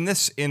didn't mention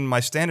this in my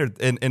standard,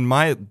 in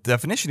my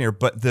definition here,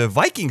 but the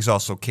Vikings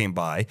also came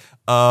by,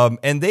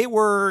 and they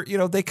were,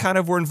 they kind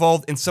of were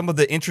involved in some of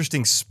the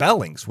interesting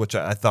spellings, which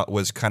I thought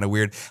was kind of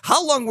weird.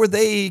 How long were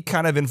they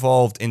kind of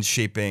involved in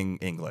shaping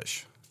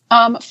English?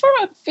 For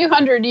a few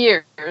hundred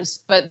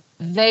years, but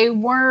they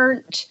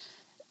weren't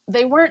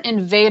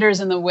invaders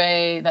in the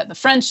way that the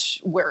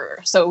French were.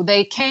 So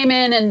they came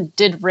in and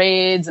did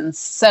raids and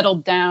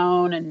settled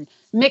down and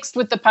mixed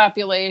with the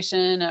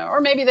population,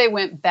 or maybe they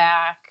went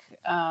back,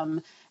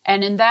 and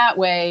in that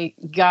way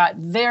got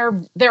their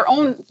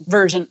own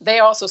version. They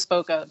also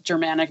spoke a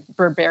Germanic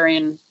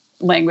Berberian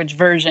language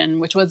version,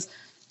 which was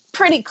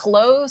pretty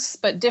close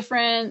but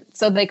different,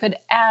 so they could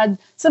add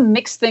some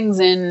mixed things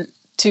in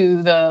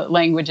to the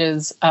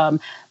languages,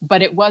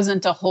 but it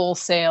wasn't a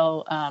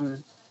wholesale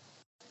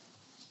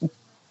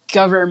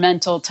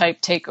governmental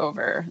type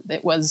takeover.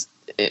 It was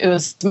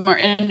more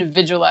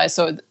individualized,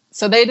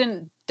 so they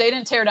didn't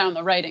tear down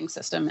the writing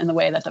system in the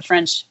way that the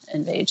French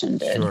invasion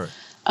did. Sure.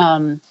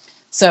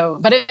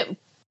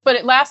 But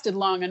it lasted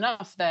long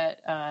enough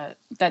that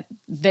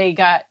they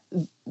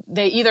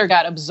either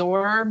got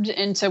absorbed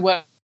into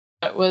what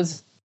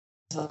was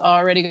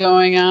already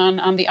going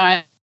on the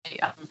island.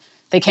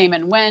 They came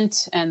and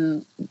went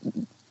and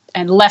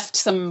left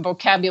some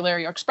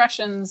vocabulary or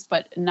expressions,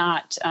 but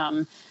not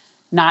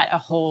a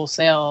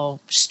wholesale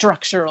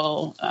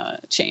structural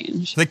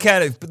change. They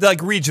kind of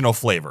like regional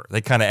flavor.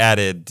 They kind of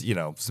added,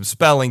 some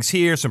spellings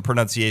here, some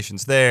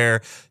pronunciations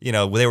there. They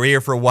were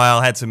here for a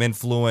while, had some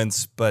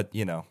influence, but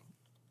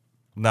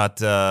not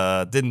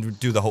didn't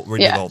do the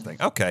whole thing.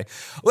 Okay,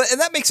 well, and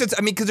that makes sense.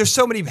 I mean, because there's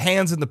so many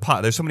hands in the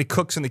pot. There's so many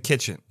cooks in the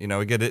kitchen.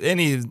 We get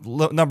any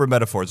number of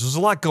metaphors. There's a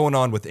lot going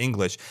on with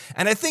English,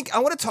 and I think I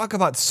want to talk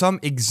about some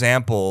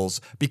examples,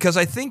 because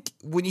I think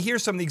when you hear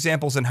some of the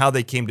examples and how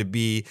they came to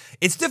be,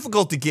 it's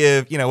difficult to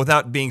give,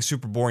 without being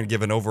super boring,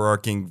 give an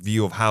overarching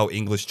view of how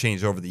English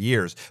changed over the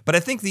years. But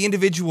I think the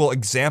individual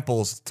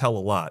examples tell a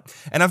lot,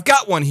 and I've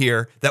got one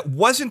here that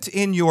wasn't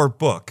in your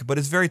book, but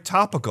is very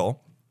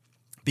topical,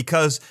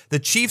 because the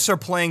Chiefs are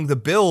playing the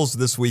Bills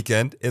this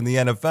weekend in the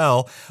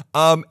NFL,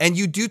 and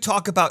you do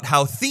talk about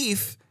how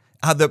thief,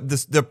 how the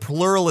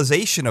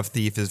pluralization of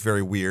thief is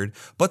very weird,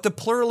 but the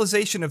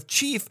pluralization of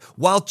chief,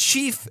 while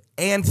chief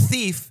and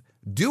thief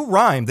do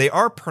rhyme, they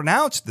are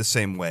pronounced the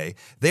same way.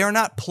 They are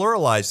not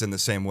pluralized in the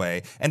same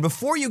way. And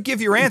before you give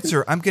your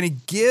answer, I'm going to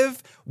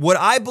give what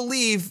I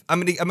believe.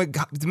 I'm going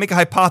to make a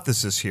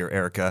hypothesis here,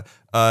 Erica,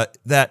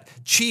 that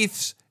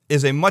chiefs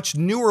is a much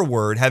newer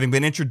word, having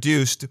been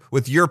introduced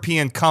with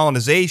European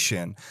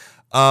colonization.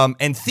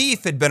 And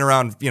thief had been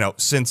around,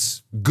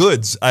 since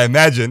goods, I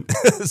imagine,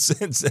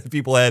 since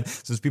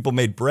people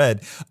made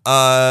bread.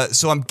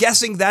 So I'm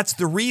guessing that's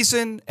the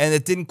reason, and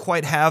it didn't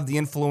quite have the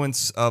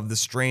influence of the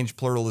strange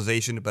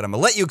pluralization. But I'm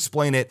gonna let you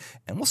explain it,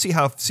 and we'll see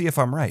if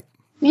I'm right.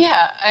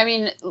 Yeah, I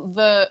mean,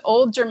 the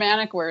old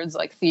Germanic words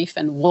like thief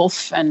and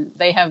wolf, and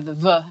they have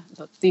the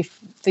thief,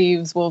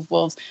 thieves,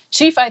 wolves.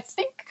 Chief, I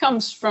think,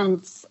 comes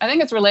from, I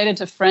think it's related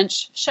to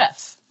French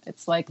chef.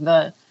 It's like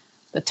the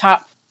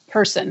top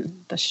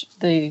person,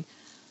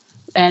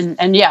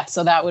 and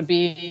so that would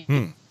be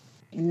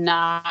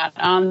not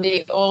on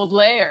the old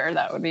layer.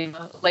 That would be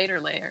the later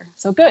layer.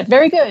 So good,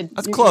 very good.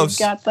 That's close.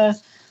 You got the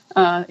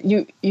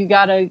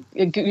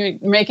you're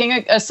making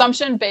an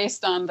assumption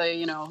based on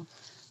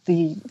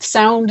the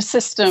sound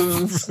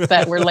systems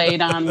that were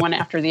laid on one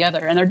after the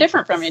other, and they're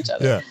different from each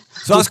other. Yeah.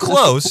 So I was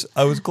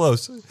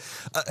close.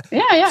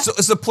 Yeah. So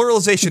it's the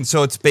pluralization.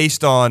 So it's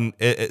based on.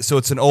 So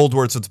it's an old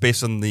word. So it's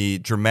based on the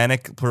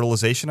Germanic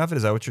pluralization of it.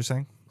 Is that what you're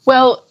saying?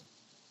 Well,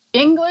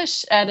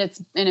 English in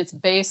its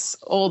base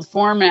old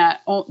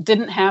format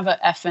didn't have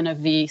a F and a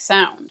V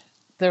sound.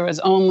 There was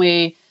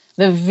only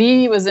the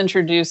V was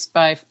introduced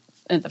at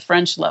the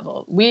French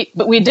level. We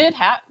did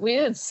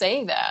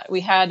say that we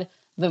had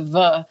the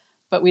V,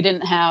 but we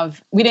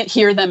didn't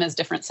hear them as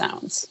different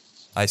sounds.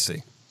 I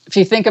see. If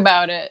you think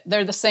about it,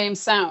 they're the same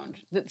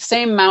sound, the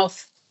same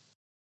mouth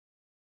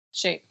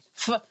shape.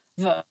 F,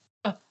 V,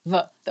 V.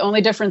 The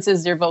only difference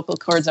is your vocal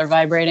cords are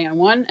vibrating on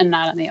one and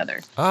not on the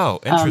other. Oh,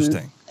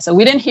 interesting. So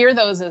we didn't hear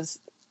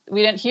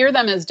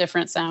them as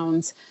different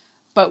sounds,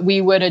 but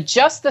we would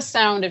adjust the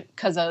sound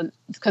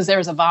because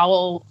there's a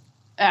vowel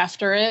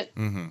after it.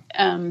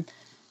 Mm-hmm.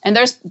 And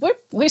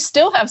we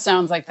still have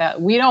sounds like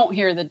that. We don't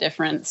hear the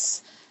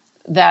difference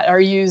that are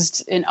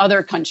used in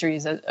other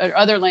countries or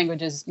other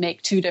languages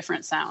make two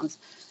different sounds.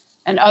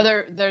 And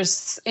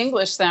there's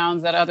English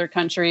sounds that other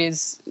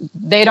countries,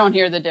 they don't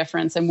hear the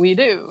difference and we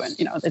do. And,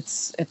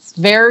 it's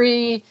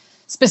very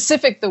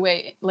specific the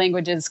way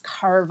languages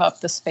carve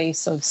up the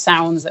space of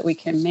sounds that we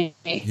can make.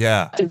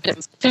 Yeah.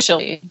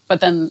 Officially,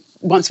 but then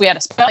once we had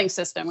a spelling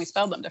system, we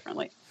spelled them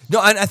differently. No,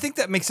 I think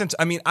that makes sense.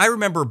 I mean, I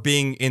remember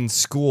being in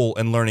school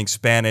and learning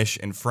Spanish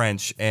and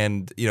French,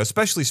 and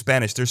especially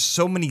Spanish. There's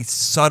so many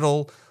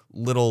subtle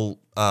little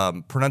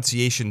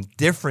pronunciation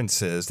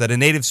differences that a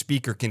native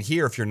speaker can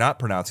hear if you're not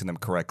pronouncing them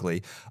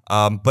correctly.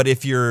 But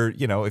if you're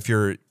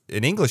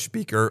an English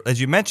speaker,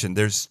 as you mentioned,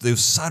 there's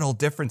those subtle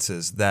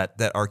differences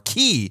that are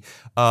key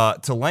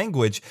to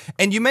language.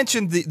 And you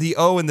mentioned the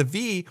O and the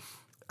V.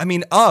 I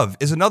mean, of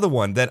is another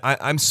one that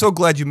I'm so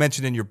glad you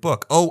mentioned in your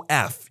book.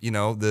 OF,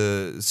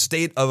 the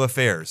state of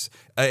affairs.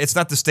 It's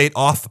not the state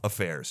off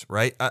affairs,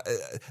 right?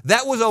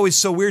 That was always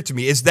so weird to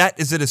me. Is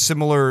it a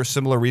similar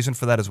reason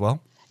for that as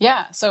well?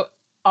 Yeah. So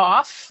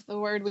off, the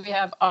word we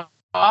have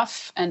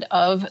off and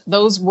of,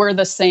 those were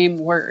the same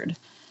word,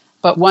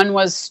 but one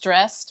was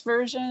stressed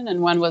version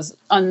and one was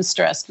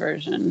unstressed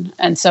version.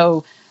 And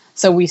so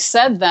we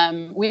said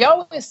them. We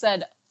always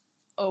said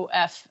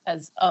OF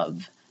as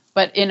of,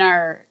 but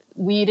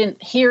we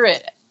didn't hear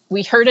it.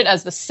 We heard it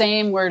as the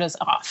same word as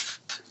off,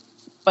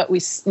 but we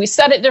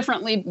said it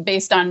differently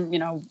based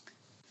on,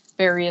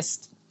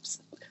 various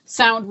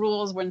sound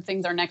rules when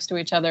things are next to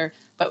each other,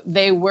 but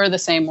they were the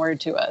same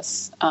word to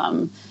us.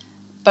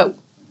 But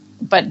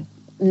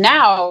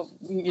now,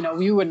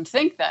 you wouldn't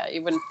think that.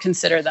 You wouldn't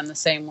consider them the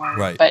same word.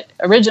 Right. But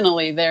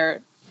originally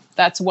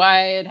that's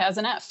why it has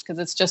an F, because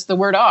it's just the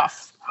word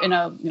off in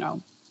a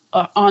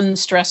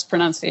unstressed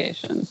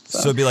pronunciation.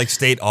 So it'd be like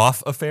state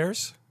off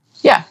affairs?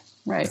 Yeah,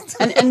 right.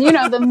 And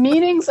the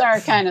meanings are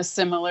kind of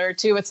similar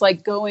too. It's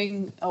like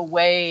going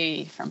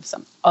away from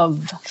from. Oh,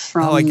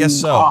 I guess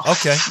so.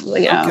 Off, okay.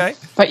 Okay.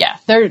 But yeah,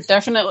 they're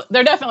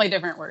definitely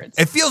different words.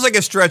 It feels like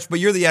a stretch, but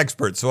you're the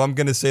expert, so I'm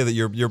going to say that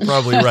you're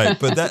probably right.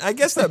 But I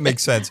guess that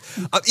makes sense.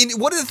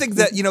 One of the things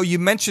that you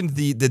mentioned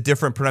the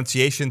different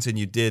pronunciations, and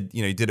you did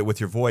it with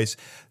your voice.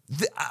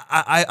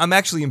 I'm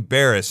actually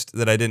embarrassed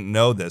that I didn't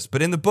know this,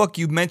 but in the book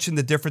you mentioned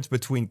the difference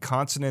between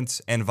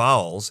consonants and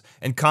vowels,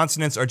 and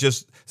consonants are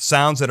just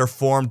sounds that are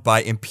formed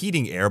by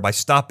impeding air, by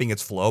stopping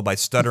its flow, by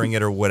stuttering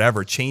it or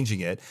whatever,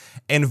 changing it,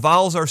 and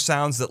vowels are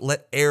sounds that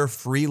let air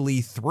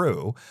freely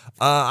through.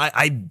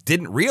 I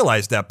didn't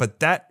realize that,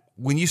 but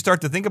when you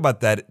start to think about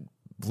that,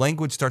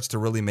 language starts to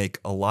really make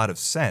a lot of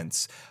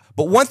sense.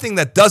 But one thing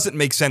that doesn't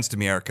make sense to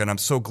me, Erica, and I'm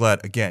so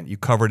glad, again, you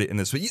covered it in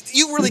this.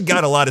 You really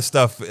got a lot of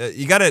stuff.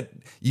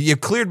 You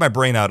cleared my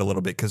brain out a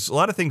little bit, because a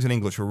lot of things in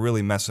English were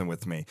really messing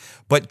with me.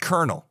 But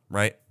Colonel,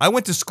 right? I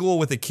went to school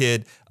with a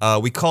kid.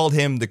 We called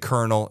him the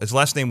Colonel. His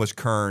last name was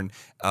Kern.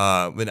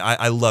 And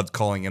I loved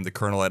calling him the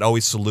Colonel. I'd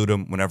always salute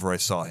him whenever I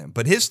saw him.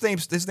 But his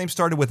name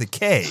started with a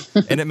K,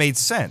 and it made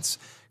sense.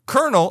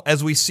 Colonel,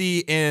 as we see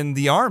in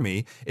the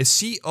Army,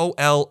 is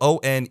Colonel.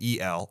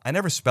 I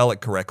never spell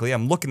it correctly.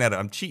 I'm looking at it.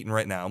 I'm cheating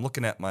right now. I'm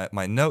looking at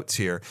my notes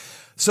here.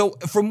 So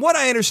from what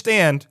I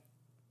understand,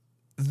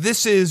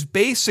 this is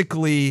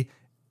basically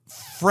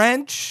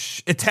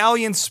French,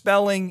 Italian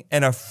spelling,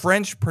 and a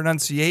French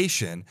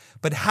pronunciation.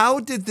 But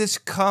how did this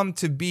come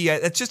to be?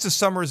 It's just a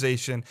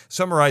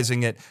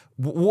summarizing it.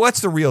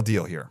 What's the real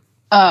deal here?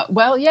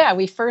 Well, yeah,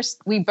 we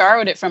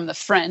borrowed it from the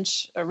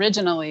French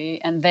originally,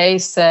 and they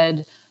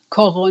said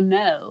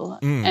Coronel,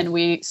 and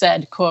we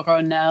said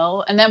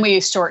Coronel, and then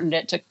we shortened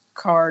it to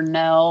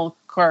Colonel.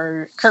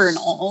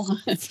 Coronel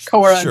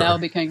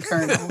became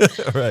Colonel.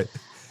 Right.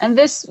 And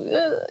this,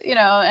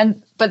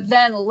 but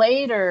then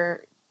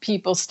later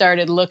people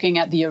started looking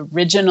at the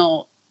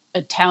original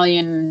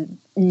Italian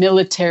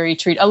military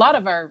treaty. A lot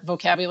of our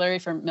vocabulary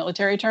for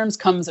military terms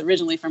comes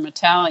originally from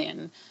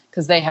Italian,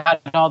 because they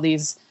had all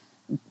these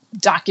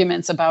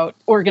documents about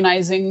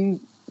organizing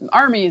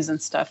armies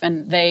and stuff,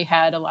 and they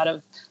had a lot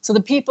of. So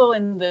the people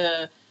in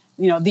the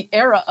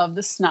era of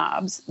the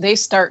snobs, they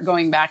start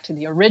going back to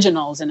the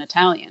originals in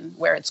Italian,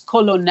 where it's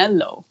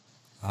colonnello.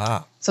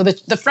 Ah. So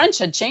the French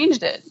had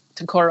changed it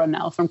to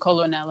coronel from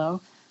colonnello,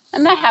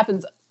 and that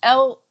happens.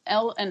 L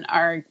and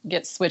R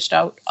get switched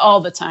out all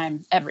the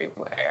time,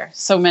 everywhere,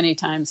 so many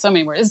times, so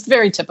many words. It's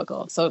very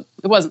typical. So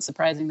it wasn't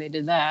surprising they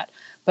did that.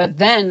 But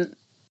then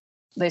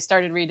they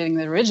started reading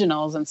the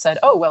originals and said,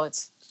 "Oh, well,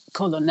 it's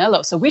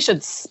colonnello, so we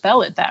should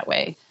spell it that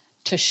way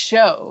to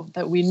show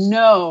that we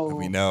know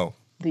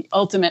the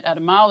ultimate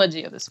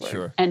etymology of this word."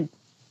 Sure. And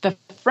the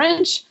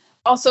French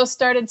also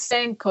started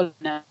saying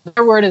colonel.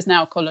 Their word is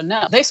now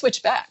colonel. They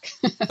switched back.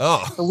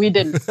 Oh. But we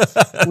didn't.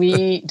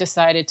 We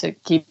decided to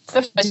keep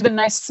the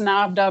nice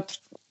snobbed up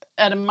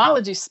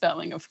etymology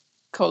spelling of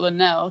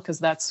colonel, because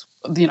that's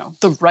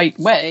the right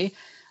way.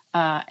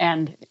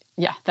 And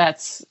yeah,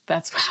 that's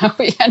how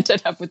we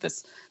ended up with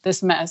this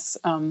mess.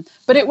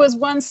 But it was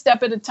one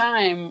step at a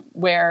time,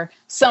 where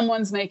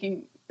someone's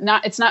making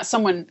it's not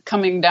someone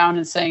coming down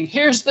and saying,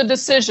 "Here's the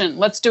decision,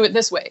 let's do it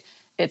this way."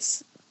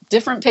 It's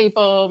different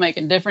people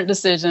making different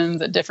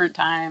decisions at different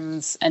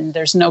times, and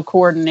there's no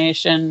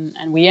coordination,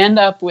 and we end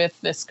up with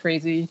this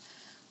crazy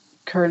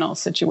kernel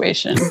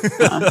situation,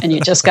 and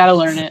you just got to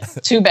learn it.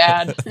 Too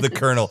bad. the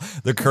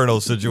kernel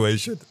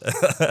situation.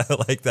 I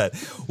like that.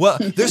 Well,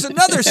 there's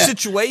another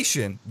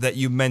situation that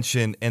you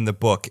mention in the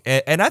book,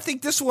 and I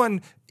think this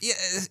one,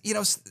 you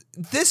know,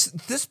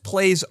 this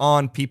plays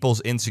on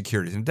people's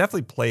insecurities, and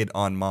definitely played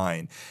on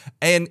mine.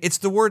 And it's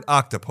the word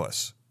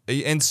octopus,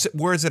 and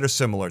words that are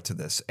similar to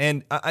this.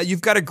 And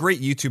you've got a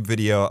great YouTube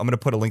video. I'm going to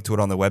put a link to it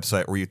on the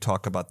website where you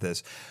talk about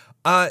this.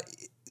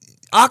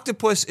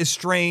 Octopus is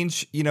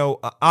strange, you know,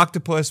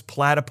 octopus,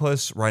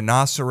 platypus,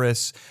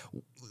 rhinoceros.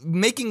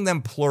 Making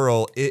them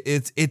plural,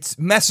 it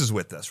messes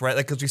with us, right?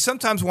 Like, because we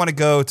sometimes want to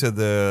go to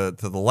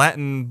the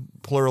Latin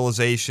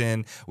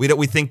pluralization.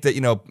 We think that,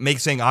 you know,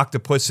 saying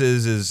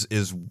octopuses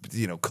is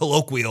you know,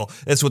 colloquial.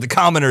 That's what the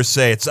commoners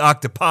say. It's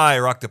octopi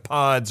or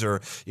octopods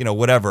or, you know,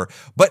 whatever.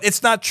 But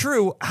it's not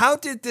true. How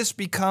did this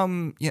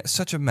become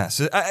such a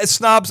mess?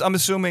 Snobs, I'm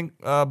assuming,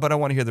 but I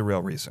want to hear the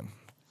real reason.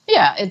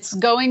 Yeah, it's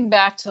going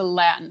back to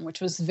Latin,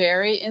 which was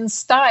very in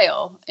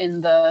style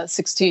in the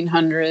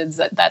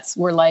 1600s. That's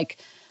where, like,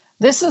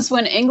 this is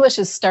when English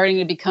is starting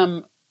to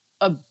become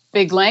a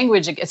big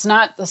language. It's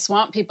not the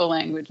swamp people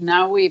language.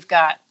 Now we've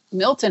got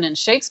Milton and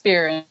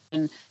Shakespeare,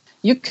 and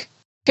you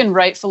can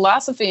write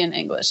philosophy in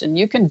English, and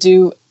you can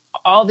do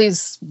all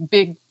these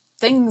big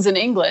things in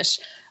English.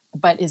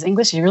 But is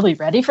English really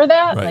ready for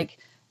that? Right. Like,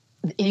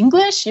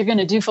 English? You're going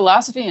to do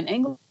philosophy in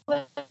English?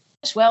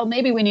 Well,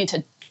 maybe we need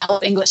to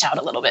help English out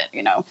a little bit,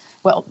 you know.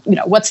 Well, you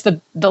know, what's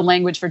the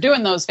language for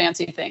doing those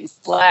fancy things?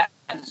 Latin.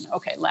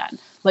 Okay, Latin.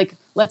 Like,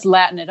 let's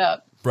Latin it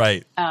up.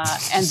 Right.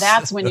 And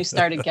that's when you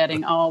started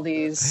getting all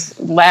these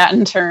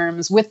Latin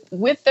terms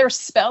with their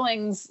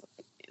spellings,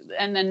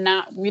 and then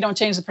we don't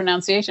change the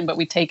pronunciation, but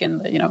we take in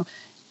the, you know,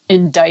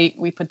 indite,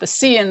 we put the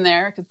C in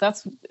there because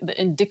that's the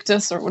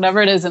indictus or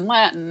whatever it is in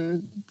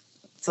Latin.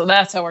 So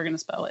that's how we're going to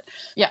spell it.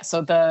 Yeah.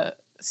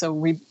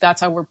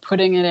 That's how we're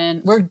putting it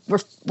in. We're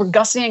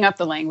gussying up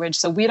the language.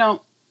 So we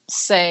don't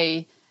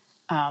say,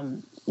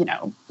 you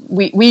know,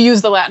 we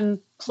use the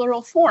Latin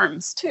plural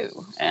forms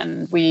too.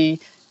 And we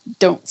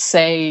don't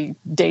say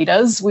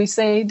datas, we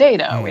say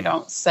data. We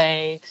don't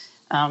say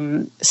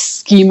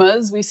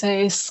schemas, we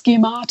say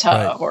schemata,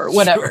 right, or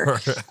whatever.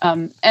 Sure.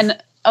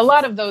 And a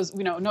lot of those,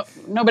 you know,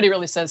 nobody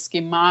really says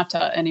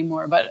schemata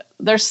anymore, but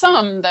there's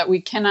some that we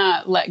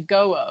cannot let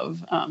go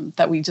of,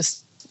 that we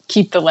just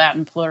keep the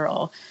Latin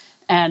plural.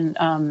 And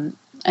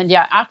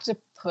yeah,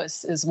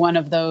 octopus is one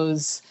of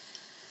those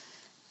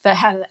that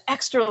had an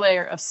extra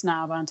layer of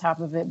snob on top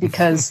of it,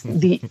 because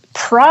the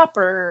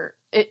proper,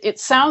 it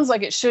sounds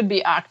like it should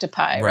be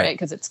octopi, right?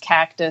 Because it's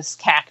cactus,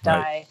 cacti.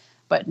 Right.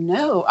 But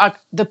no,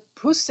 the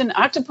pus in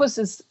octopus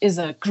is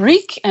a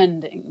Greek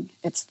ending.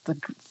 It's the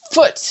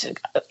foot,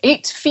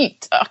 8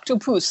 feet,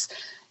 octopus.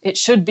 It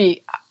should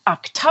be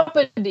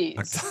octopodes.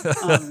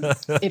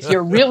 If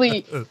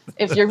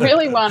you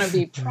really want to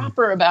be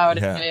proper about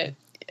it.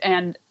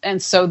 And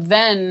so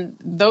then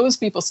those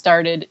people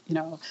started, you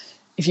know,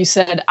 if you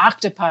said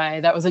octopi,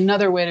 that was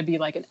another way to be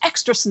like an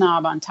extra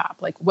snob on top.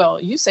 Like,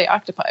 well, you say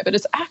octopi, but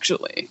it's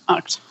actually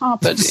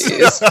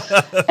octopodes.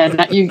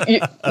 And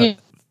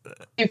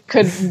you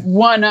could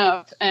one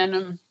up,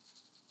 and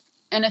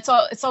it's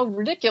all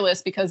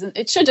ridiculous, because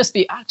it should just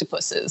be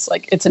octopuses.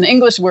 Like, it's an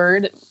English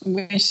word.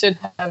 We should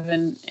have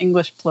an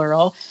English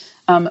plural.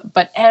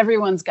 But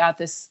everyone's got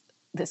this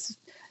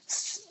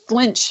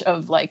flinch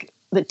of, like,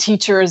 the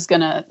teacher is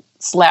going to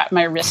slap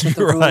my wrist with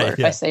the ruler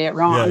if I say it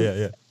wrong.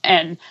 Yeah.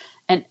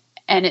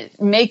 And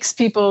it makes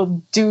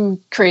people do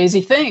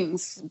crazy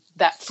things.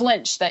 That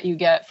flinch that you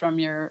get from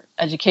your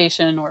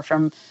education or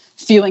from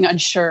feeling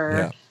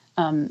unsure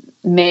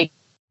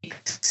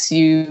makes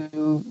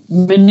you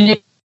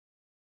manipulate.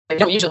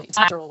 Usually it's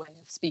a natural way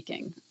of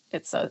speaking.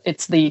 It's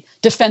the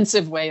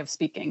defensive way of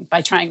speaking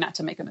by trying not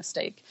to make a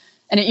mistake.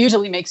 And it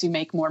usually makes you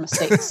make more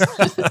mistakes.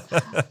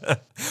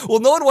 Well,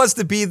 no one wants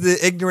to be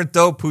the ignorant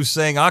dope who's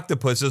saying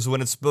octopuses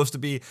when it's supposed to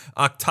be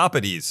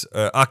octopodes.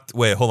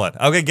 Wait, hold on.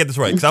 I'm going to get this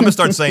right, because I'm going to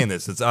start saying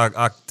this. It's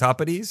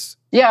octopodes?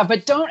 Yeah,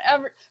 but don't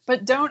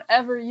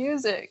ever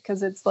use it,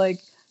 because it's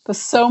like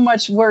so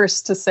much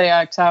worse to say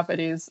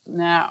octopodes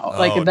now.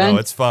 No,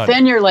 it's fun.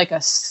 Then you're like a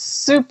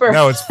super.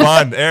 No, it's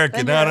fun, Eric. No.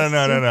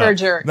 Super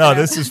jerk. No,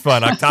 this is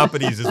fun.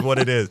 Octopodes is what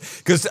it is.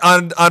 Because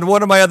on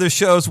one of my other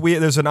shows,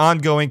 there's an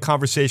ongoing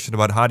conversation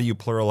about how do you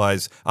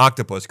pluralize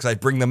octopus. Because I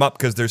bring them up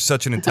because they're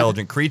such an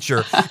intelligent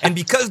creature, and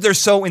because they're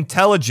so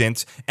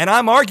intelligent, and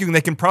I'm arguing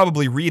they can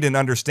probably read and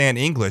understand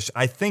English.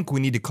 I think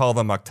we need to call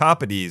them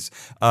octopodes.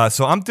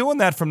 So I'm doing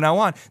that from now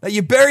on. Now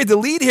you buried the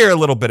lead here a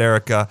little bit,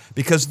 Erica,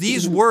 because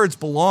these words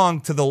belong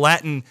to the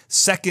Latin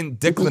second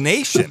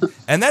declination.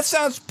 And that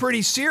sounds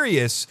pretty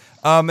serious.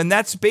 And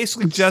that's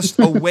basically just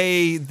a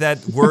way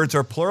that words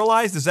are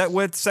pluralized. Is that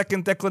what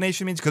second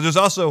declination means? Because there's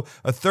also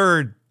a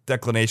third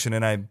declination,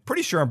 and I'm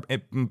pretty sure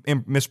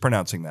I'm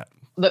mispronouncing that.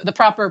 The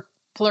proper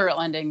plural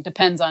ending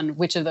depends on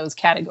which of those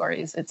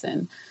categories it's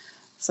in.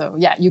 So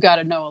yeah, you got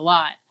to know a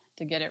lot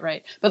to get it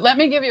right. But let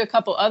me give you a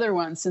couple other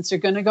ones, since you're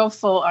going to go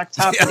full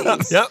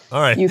octopodes. Yep. All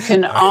right. You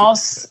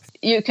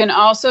can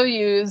also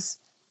use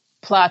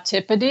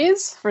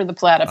platypides for the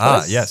platypus.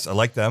 Ah, yes, I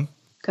like them.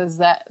 Because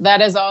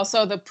that is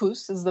also the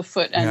pus is the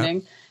foot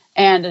ending.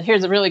 And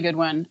here's a really good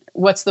one.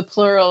 What's the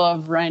plural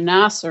of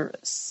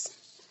rhinoceros?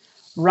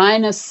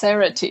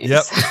 Rhinocerates.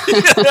 Yep.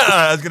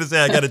 I was going to say,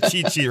 I got a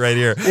cheat sheet right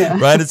here.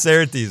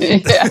 Rhinocerates.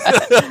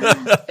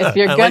 If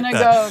you're going to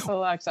go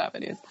full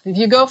octopodes. If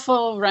you go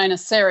full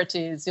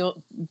rhinocerates,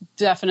 you'll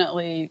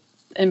definitely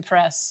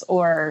impress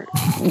or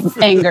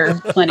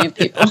anger plenty of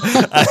people.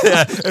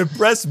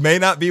 Impress may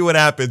not be what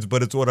happens,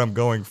 but it's what I'm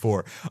going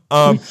for.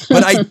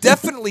 But I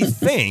definitely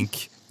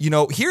think,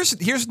 here's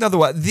another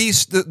one.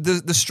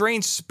 The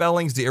strange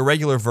spellings, the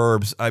irregular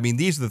verbs. I mean,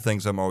 these are the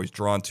things I'm always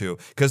drawn to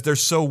because they're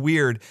so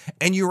weird.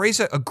 And you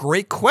raise a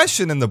great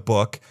question in the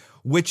book,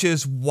 which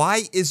is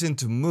why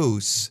isn't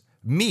moose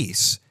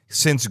meese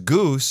since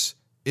goose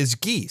is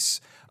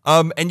geese?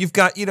 And you've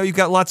got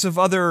lots of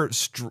other,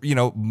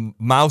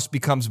 mouse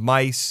becomes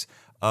mice,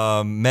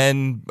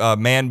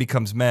 man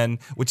becomes men,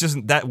 which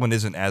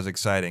isn't as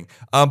exciting.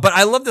 But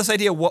I love this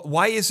idea.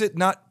 Why is it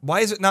not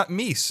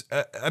meese?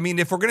 I mean,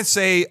 if we're going to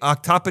say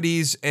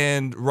octopodes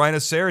and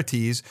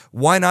rhinocerates,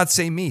 why not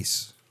say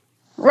meese?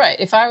 Right.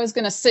 If I was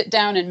going to sit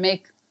down and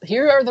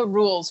here are the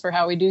rules for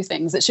how we do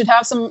things, it should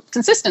have some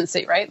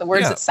consistency, right? The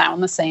words that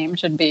sound the same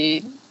should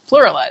be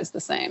pluralized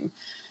the same.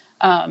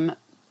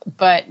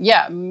 But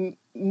yeah,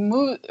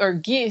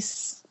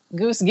 geese,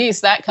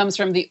 that comes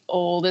from the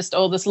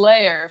oldest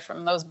layer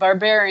from those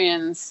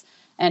barbarians,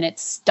 and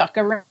it's stuck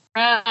around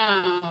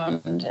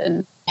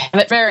and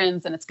have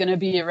variants, and it's going to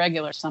be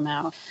irregular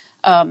somehow.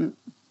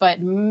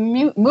 But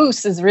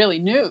moose is really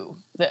new.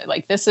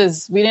 We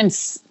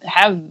didn't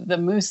have the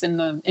moose in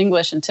the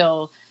English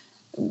until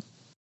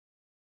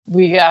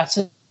we got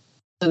to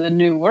the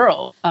New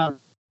World.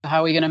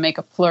 How are we going to make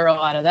a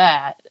plural out of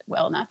that?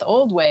 Well, not the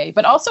old way,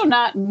 but also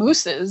not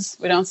mooses.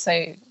 We don't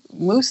say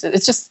mooses.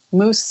 It's just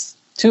moose,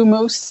 2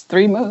 moose,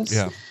 3 moose.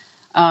 Yeah.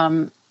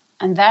 And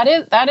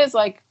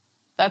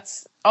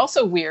that's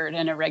also weird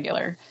and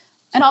irregular,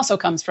 and also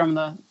comes from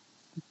the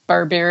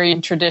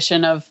barbarian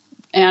tradition of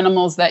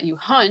animals that you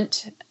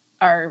hunt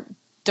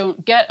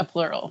don't get a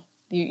plural.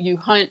 You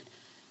hunt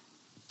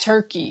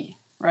turkey,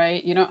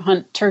 right? You don't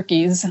hunt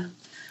turkeys.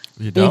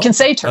 You can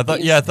say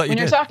turkeys. I thought when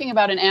you're talking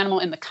about an animal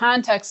in the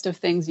context of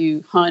things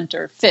you hunt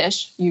or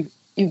fish, you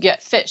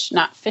get fish,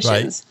 not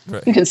fishes.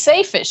 Right. You can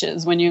say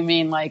fishes when you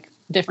mean like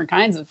different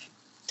kinds of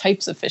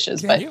types of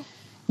fishes, but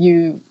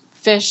you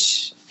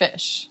fish.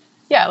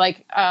 Yeah,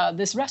 like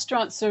this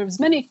restaurant serves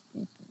many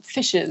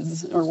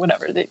fishes or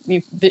whatever.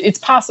 It's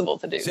possible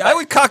to do. See, I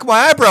would cock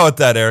my eyebrow at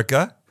that,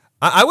 Erica.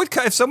 I would,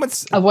 if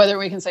someone's... Of whether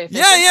we can say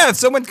fishes. Yeah. If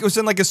someone was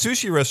in like a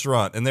sushi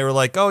restaurant and they were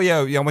like, oh, yeah,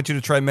 I want you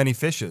to try many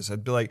fishes.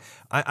 I'd be like,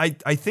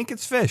 I think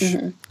it's fish.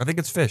 Mm-hmm. I think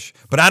it's fish.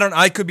 But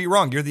I could be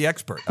wrong. You're the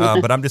expert.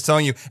 But I'm just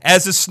telling you,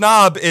 as a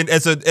snob,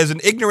 as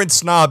an ignorant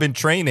snob in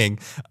training,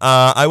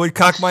 I would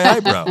cock my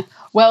eyebrow.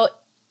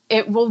 Well,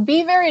 it will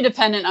be very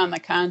dependent on the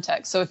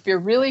context. So if you're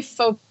really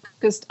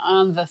focused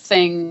on the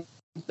thing,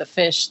 the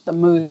fish, the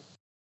moose,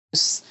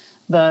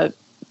 the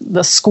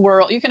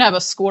squirrel, you can have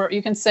a squirrel.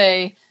 You can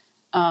say...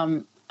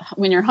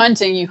 when you're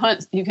hunting, you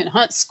can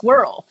hunt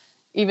squirrel,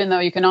 even though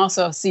you can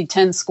also see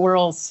 10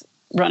 squirrels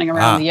running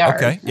around the yard.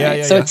 Okay. Yeah,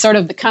 right? So it's sort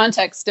of the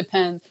context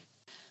depends.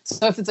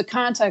 So if it's a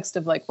context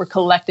of like, we're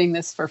collecting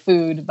this for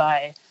food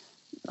by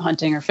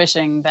hunting or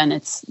fishing, then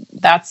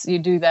you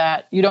do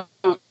that.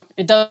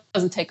 It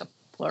doesn't take a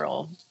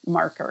plural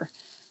marker.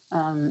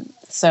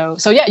 So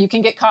yeah, you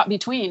can get caught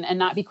between and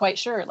not be quite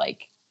sure,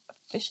 like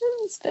fish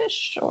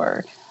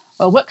or...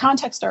 Well, what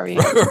context are we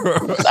in?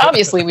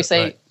 Obviously, we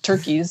say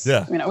turkeys.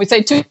 Yeah. We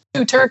say two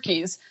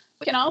turkeys.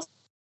 We can also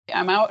say,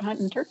 I'm out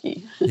hunting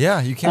turkey.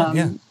 Yeah, you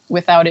can.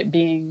 Without it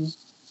being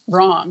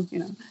wrong,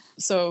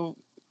 So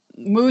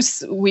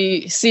moose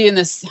we see in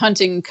this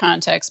hunting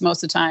context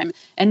most of the time,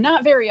 and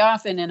not very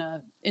often in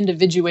a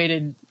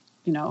individuated,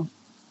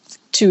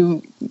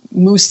 2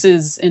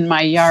 mooses in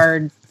my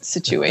yard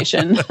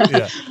situation.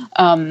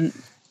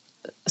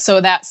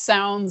 So that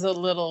sounds a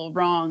little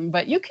wrong,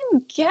 but you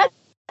can get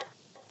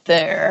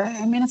there.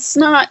 I mean, it's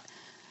not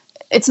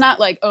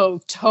like,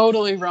 oh,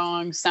 totally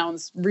wrong,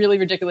 sounds really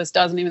ridiculous,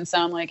 doesn't even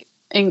sound like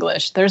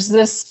English. There's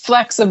this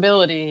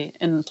flexibility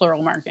in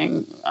plural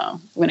marking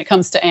when it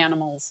comes to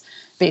animals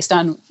based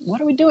on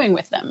what are we doing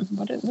with them?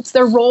 What's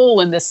their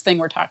role in this thing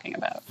we're talking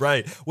about?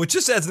 Right, which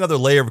just adds another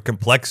layer of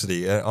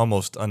complexity,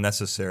 almost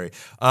unnecessary.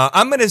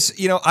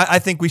 I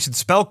think we should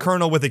spell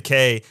kernel with a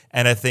K,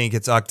 and I think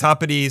it's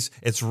octopodes,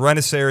 it's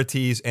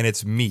rhinocerates, and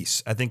it's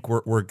meese. I think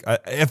we're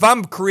if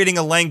I'm creating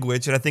a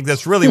language, and I think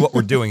that's really what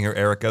we're doing here,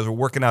 Erica, is we're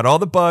working out all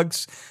the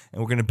bugs,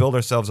 and we're going to build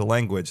ourselves a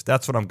language.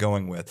 That's what I'm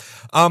going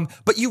with.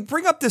 But you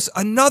bring up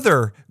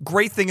another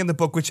great thing in the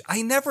book, which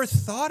I never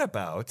thought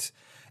about.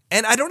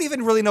 And I don't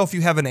even really know if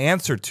you have an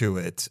answer to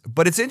it,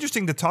 but it's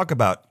interesting to talk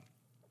about.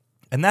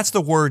 and that's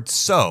the word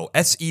sew,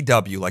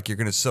 S-E-W, like you're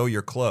going to sew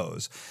your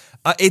clothes.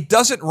 It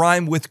doesn't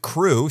rhyme with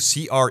crew,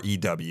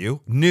 C-R-E-W,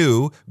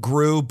 new,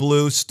 grew,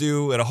 blue,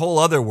 stew, and a whole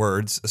other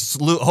words,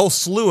 a whole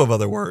slew of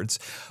other words.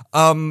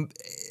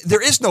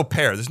 There is no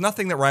pair. There's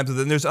nothing that rhymes with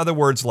it. And there's other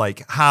words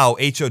like how,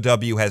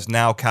 H-O-W, has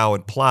now, cow,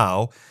 and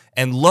plow.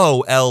 And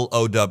low,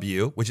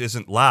 L-O-W, which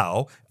isn't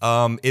low,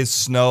 is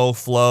snow,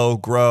 flow,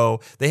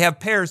 grow. They have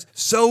pairs.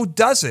 So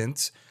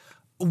doesn't.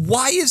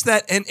 Why is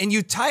that? And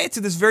you tie it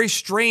to this very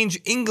strange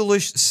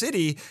English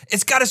city.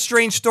 It's got a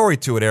strange story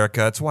to it, Erica.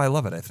 That's why I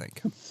love it, I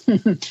think.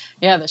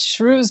 Yeah, the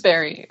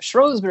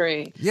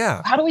Shrewsbury.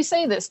 Yeah. How do we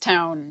say this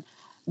town?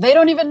 They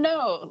don't even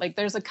know. Like,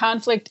 there's a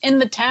conflict in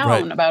the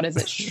town about, is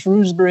it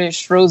Shrewsbury?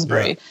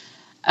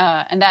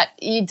 Yeah. And that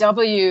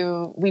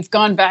EW, we've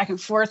gone back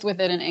and forth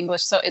with it in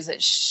English. So is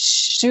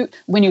it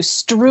when you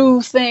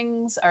strew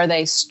things, are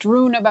they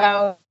strewn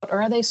about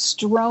or are they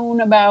strown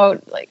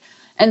about? Like,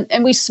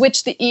 and we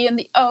switch the E and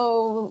the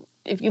O.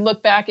 If you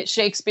look back at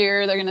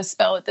Shakespeare, they're going to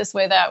spell it this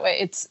way, that way.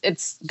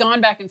 It's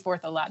gone back and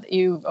forth a lot. The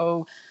U,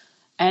 O,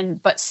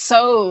 but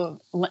so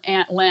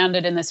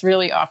landed in this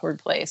really awkward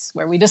place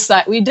where we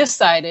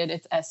decided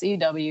it's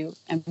SEW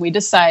and we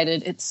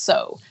decided it's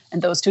so,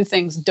 and those two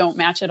things don't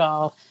match at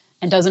all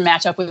and doesn't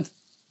match up with,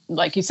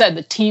 like you said,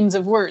 the teams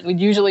of words.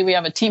 We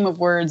have a team of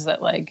words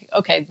that, like,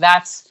 okay,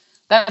 that's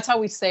how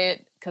we say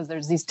it because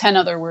there's these 10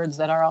 other words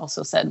that are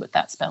also said with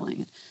that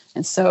spelling,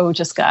 and so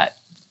just got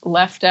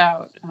left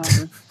out.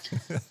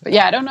 But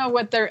yeah, I don't know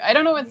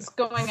what's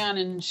going on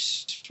in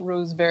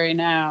Shrewsbury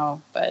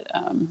now, but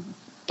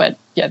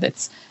yeah,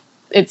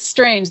 it's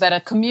strange that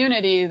a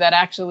community that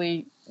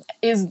actually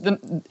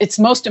it's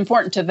most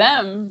important to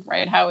them,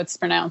 right? How it's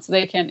pronounced,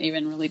 they can't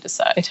even really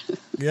decide.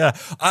 Yeah,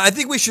 I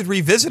think we should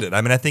revisit it.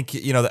 I mean, I think,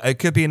 it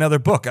could be another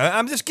book.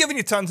 I'm just giving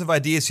you tons of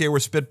ideas here. We're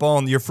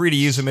spitballing. You're free to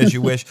use them as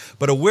you wish.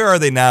 But where are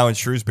they now in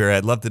Shrewsbury?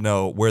 I'd love to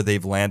know where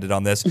they've landed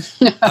on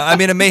this. I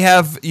mean, it may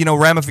have,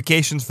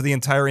 ramifications for the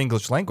entire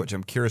English language.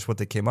 I'm curious what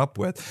they came up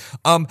with.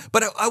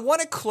 But I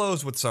want to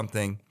close with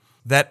something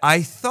that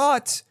I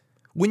thought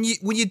when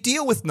you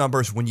deal with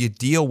numbers, when you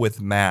deal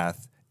with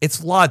math,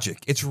 it's logic,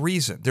 it's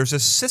reason. There's a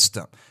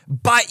system.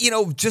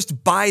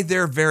 Just by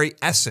their very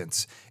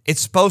essence, it's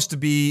supposed to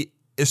be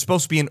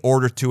an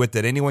order to it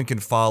that anyone can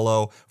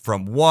follow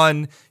from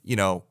one,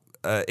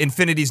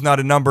 infinity's not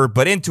a number,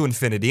 but into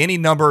infinity, any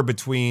number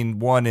between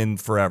 1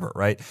 and forever,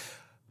 right?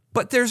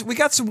 But we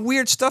got some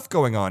weird stuff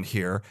going on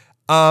here.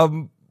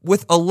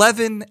 With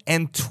 11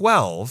 and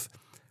 12,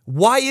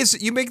 why is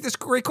it, you make this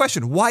great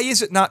question, why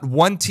is it not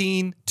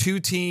 1-teen,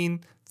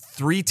 2-teen,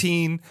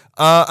 3-teen?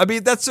 I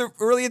mean, that's a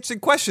really interesting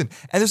question.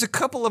 And there's a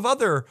couple of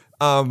other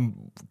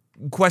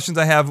questions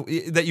I have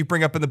that you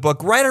bring up in the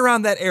book right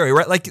around that area,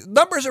 right? Like,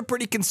 numbers are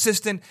pretty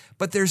consistent,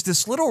 but there's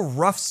this little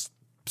rough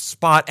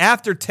spot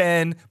after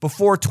 10,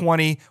 before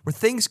 20, where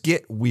things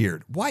get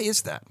weird. Why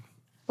is that?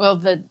 Well,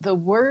 the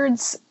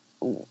words,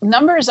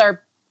 numbers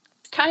are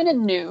kind of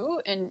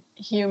new in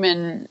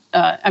human,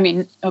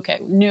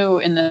 new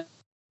in the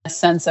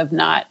sense of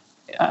not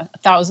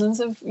thousands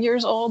of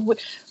years old.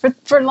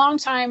 For a long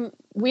time,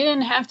 we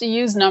didn't have to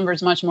use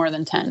numbers much more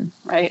than 10,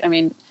 right? I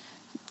mean,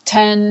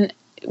 10,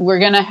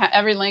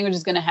 every language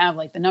is going to have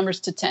like the numbers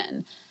to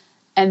 10.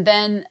 And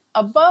then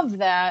above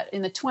that,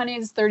 in the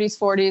 20s, 30s,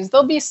 40s,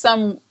 there'll be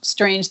some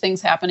strange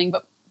things happening.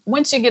 But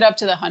once you get up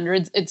to the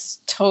hundreds, it's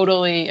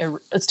totally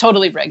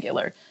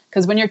regular.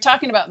 Because when you're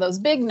talking about those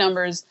big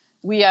numbers,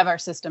 we have our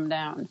system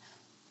down.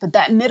 But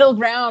that middle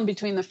ground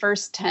between the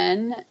first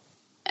 10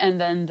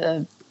 and then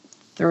the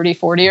 30,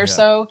 40 or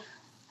so,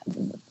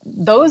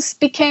 those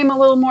became a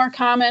little more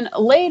common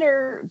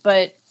later,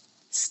 but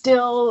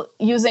still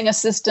using a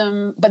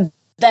system. But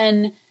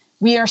then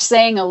we are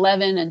saying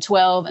 11 and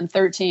 12 and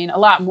 13 a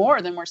lot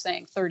more than we're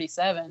saying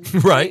 37.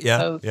 Right, yeah.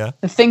 So yeah.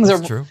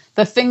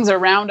 the things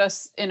around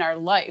us in our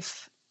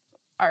life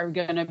are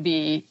going to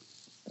be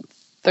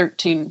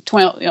 13,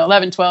 12,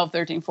 11, 12,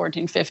 13,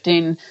 14,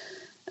 15.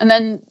 And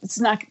then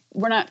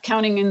we're not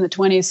counting in the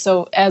 20s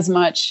so as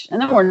much. And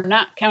then we're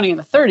not counting in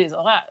the 30s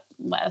a lot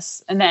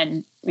less. And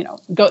then,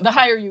 the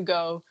higher you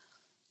go,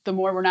 the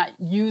more we're not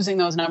using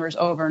those numbers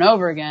over and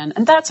over again.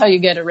 And that's how you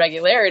get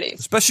irregularity.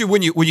 Especially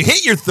when you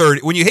hit your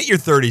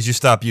 30s, you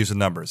stop using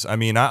numbers. I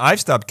mean, I've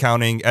stopped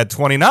counting at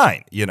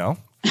 29,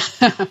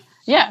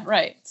 Yeah,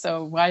 right.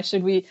 So why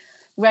should we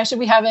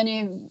have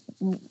any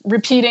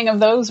repeating of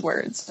those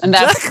words? And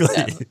that's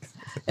exactly.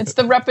 It's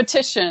the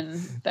repetition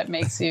that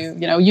makes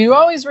you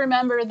always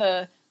remember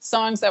the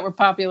songs that were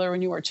popular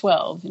when you were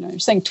 12. You're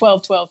saying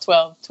 12, 12,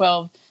 12,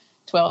 12,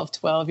 12,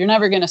 12. You're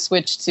never going to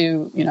switch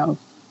to,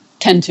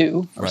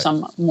 10-2 or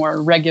some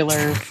more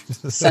regular,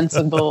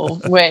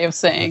 sensible way of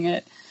saying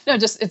it. No,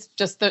 it's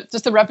just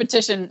the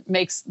repetition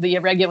makes the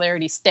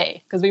irregularity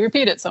stay because we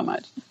repeat it so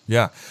much.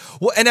 Yeah.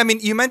 Well, and I mean,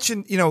 you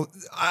mentioned,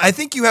 I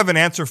think you have an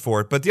answer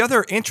for it, but the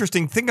other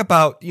interesting thing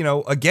about,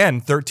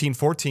 again, 13,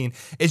 14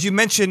 is you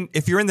mentioned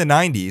if you're in the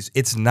 90s,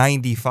 it's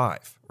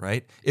 95,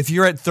 right? If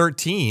you're at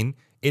 13,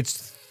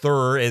 it's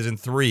as in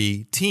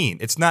 3, teen.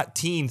 It's not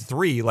teen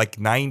 3 like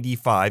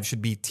 95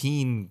 should be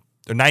teen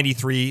or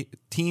 93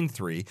 teen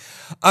 3.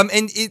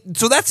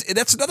 So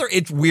that's another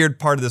weird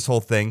part of this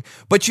whole thing.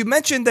 But you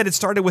mentioned that it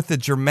started with the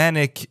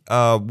Germanic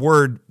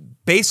word.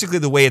 Basically,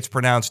 the way it's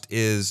pronounced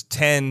is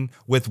 10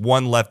 with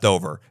 1 left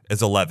over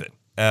is 11.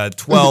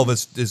 12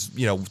 is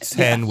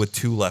 10 with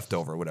 2 left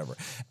over, whatever.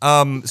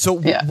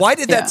 Why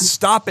did that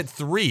stop at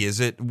 3?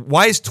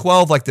 Why is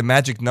 12 like the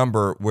magic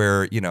number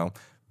where,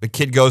 a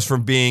kid goes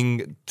from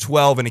being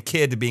 12 and a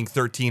kid to being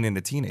 13 and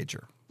a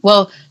teenager?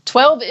 Well,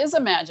 12 is a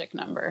magic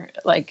number.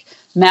 Like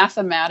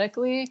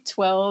mathematically,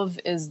 12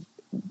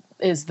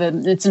 it's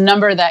a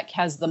number that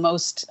has the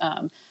most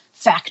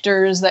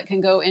factors that can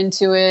go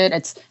into it.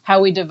 It's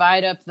how we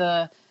divide up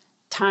the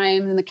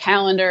time in the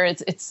calendar.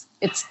 It's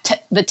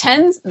the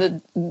tens.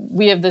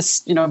 We have this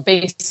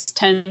base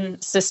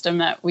 10 system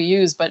that we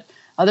use, but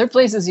other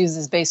places use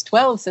this base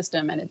 12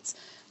 system, and it's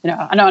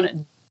I don't want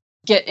to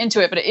get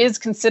into it, but it is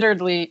considered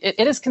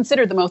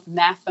the most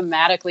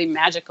mathematically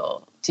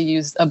magical to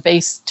use a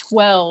base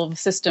 12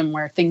 system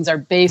where things are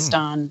based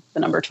on the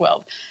number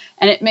 12,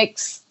 and it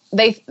makes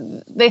they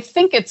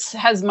think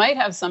might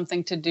have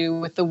something to do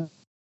with the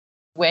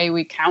way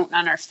we count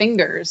on our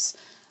fingers.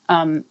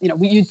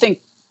 You'd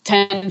think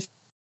 10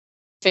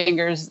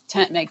 fingers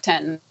make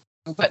 10,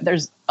 but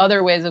there's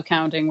other ways of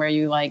counting where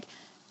you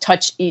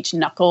touch each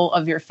knuckle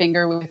of your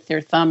finger with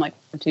your thumb, like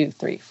 1, 2,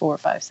 3, 4,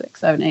 5, 6,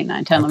 7, 8,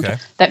 9, 10, okay.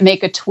 That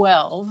make a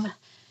 12.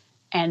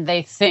 And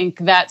they think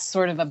that's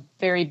sort of a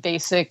very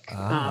basic,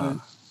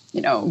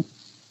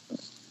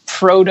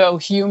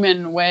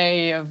 proto-human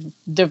way of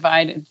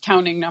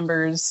counting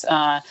numbers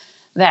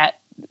that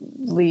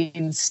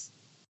leads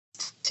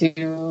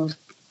to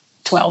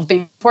 12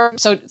 being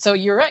important. So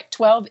you're right,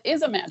 12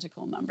 is a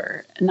magical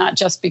number, not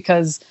just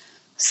because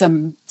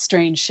some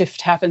strange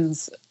shift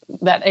happens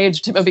that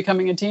age of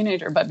becoming a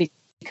teenager, but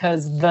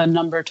because the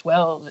number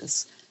 12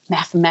 is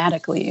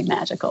mathematically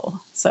magical.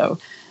 So,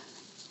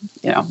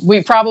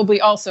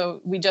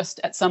 we just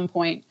at some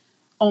point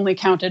only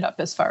counted up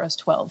as far as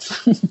 12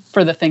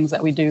 for the things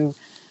that we do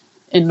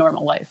in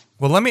normal life.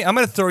 Well, let me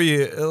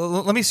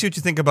see what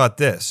you think about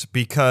this,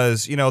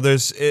 because,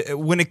 there's,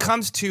 when it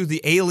comes to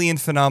the alien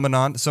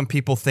phenomenon, some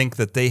people think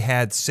that they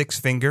had 6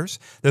 fingers.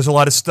 There's a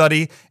lot of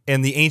study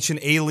in the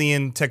ancient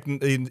alien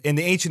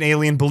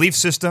belief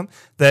system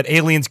that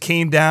aliens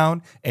came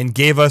down and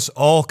gave us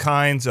all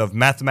kinds of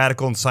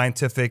mathematical and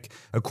scientific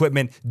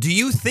equipment. Do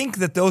you think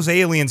that those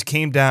aliens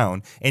came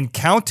down and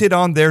counted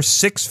on their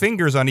 6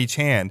 fingers on each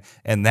hand,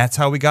 and that's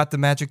how we got the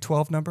magic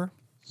 12 number?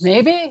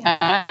 Maybe.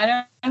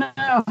 I don't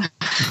know.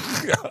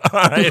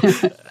 I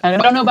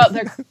don't know about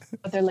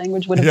what their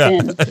language would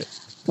have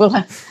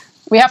been.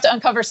 We have to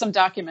uncover some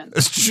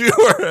documents.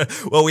 Sure.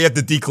 Well, we have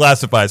to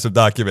declassify some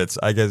documents,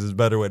 I guess is a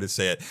better way to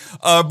say it.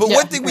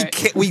 One thing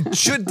we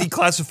should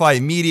declassify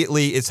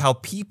immediately is how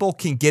people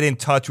can get in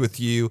touch with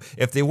you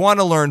if they want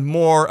to learn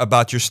more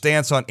about your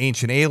stance on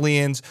ancient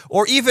aliens,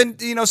 or even,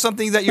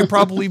 something that you're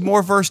probably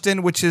more versed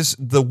in, which is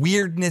the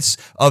weirdness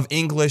of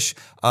English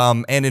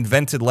and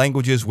invented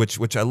languages,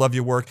 which I love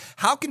your work.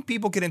 How can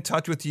people get in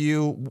touch with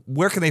you?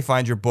 Where can they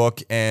find your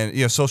book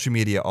and, social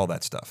media, all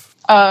that stuff?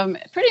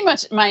 Pretty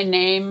much my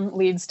name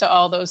leads to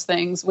all those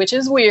things, which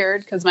is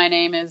weird because my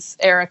name is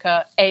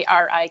Arika,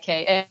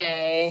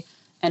 Arika,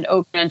 and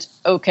Okrent,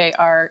 Okrent.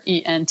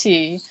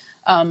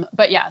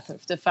 But yeah,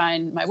 to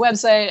find my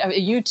website, I have a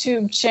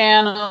YouTube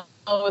channel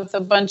with a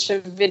bunch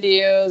of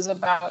videos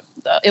about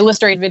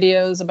illustrated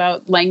videos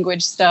about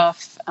language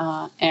stuff,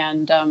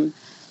 and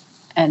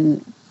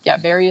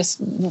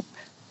various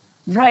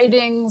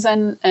writings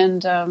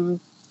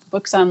and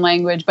books on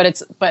language, but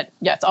it's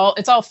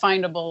all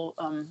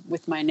findable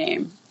with my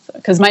name,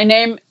 because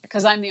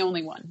I'm the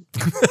only one.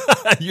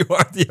 You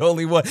are the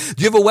only one.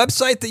 Do you have a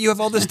website that you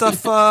have all this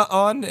stuff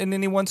on in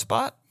any one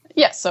spot?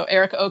 Yes, so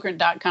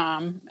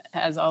erikaokrent.com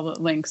has all the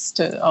links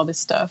to all this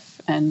stuff,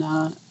 and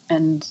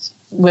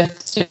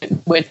which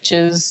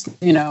is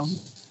the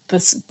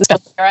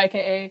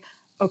Rika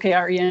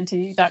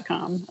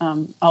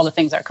Okrent.com. All the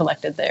things are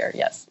collected there.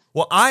 Yes.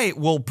 Well,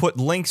 I'll put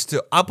links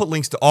to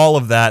all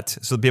of that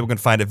so that people can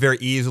find it very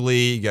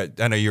easily.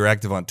 I know you're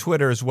active on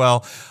Twitter as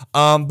well.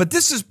 But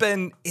this has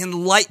been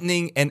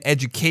enlightening and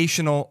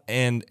educational.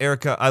 And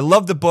Arika, I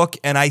love the book,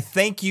 and I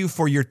thank you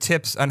for your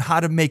tips on how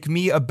to make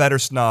me a better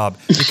snob.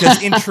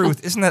 Because in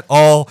truth, isn't that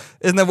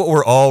what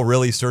we're all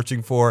really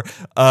searching for?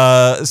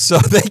 So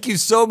thank you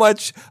so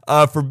much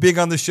for being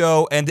on the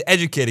show and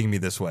educating me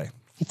this way.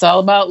 It's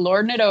all about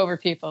lording it over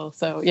people.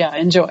 So yeah,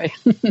 enjoy.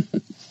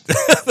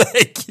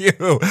 Thank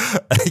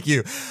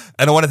you.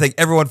 And I want to thank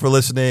everyone for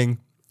listening.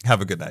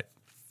 Have a good night.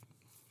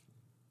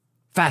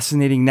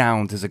 Fascinating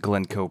Nouns is a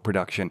Glencoe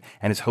production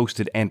and is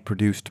hosted and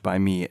produced by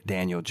me,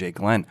 Daniel J.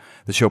 Glenn.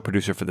 The show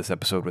producer for this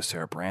episode was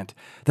Sarah Brandt.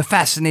 The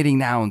Fascinating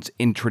Nouns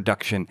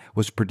introduction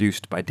was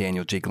produced by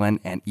Daniel J. Glenn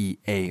and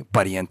E.A.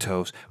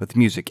 Barrientos, with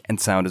music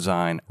and sound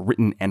design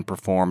written and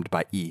performed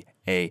by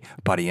E.A.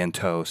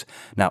 Barrientos.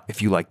 Now,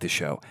 if you like this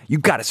show, you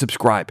got to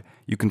subscribe.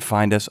 You can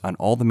find us on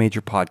all the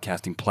major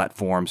podcasting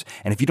platforms.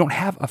 And if you don't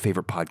have a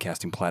favorite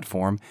podcasting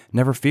platform,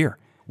 never fear.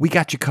 We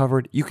got you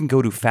covered. You can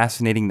go to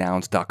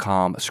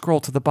fascinatingnouns.com, scroll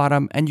to the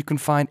bottom, and you can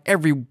find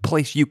every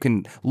place you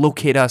can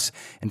locate us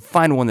and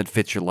find one that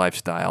fits your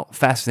lifestyle.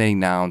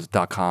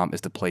 Fascinatingnouns.com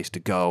is the place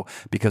to go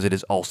because it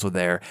is also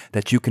there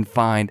that you can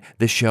find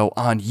the show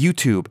on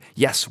YouTube.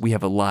 Yes, we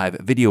have a live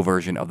video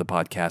version of the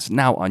podcast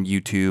now on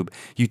YouTube.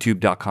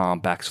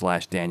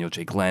 YouTube.com/Daniel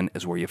J. Glenn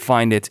is where you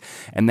find it.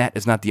 And that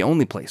is not the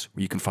only place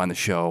where you can find the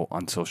show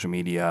on social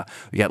media.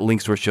 We got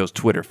links to our shows,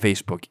 Twitter,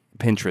 Facebook,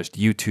 Pinterest,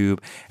 YouTube,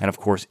 and of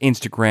course,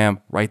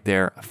 Instagram right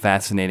there.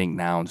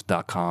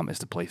 Fascinatingnouns.com is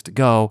the place to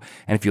go.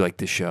 And if you like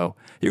this show,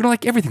 you're going to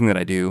like everything that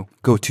I do.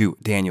 Go to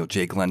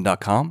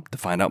danieljglenn.com to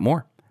find out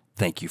more.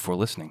 Thank you for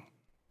listening.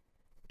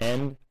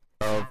 End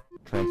of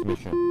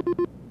transmission.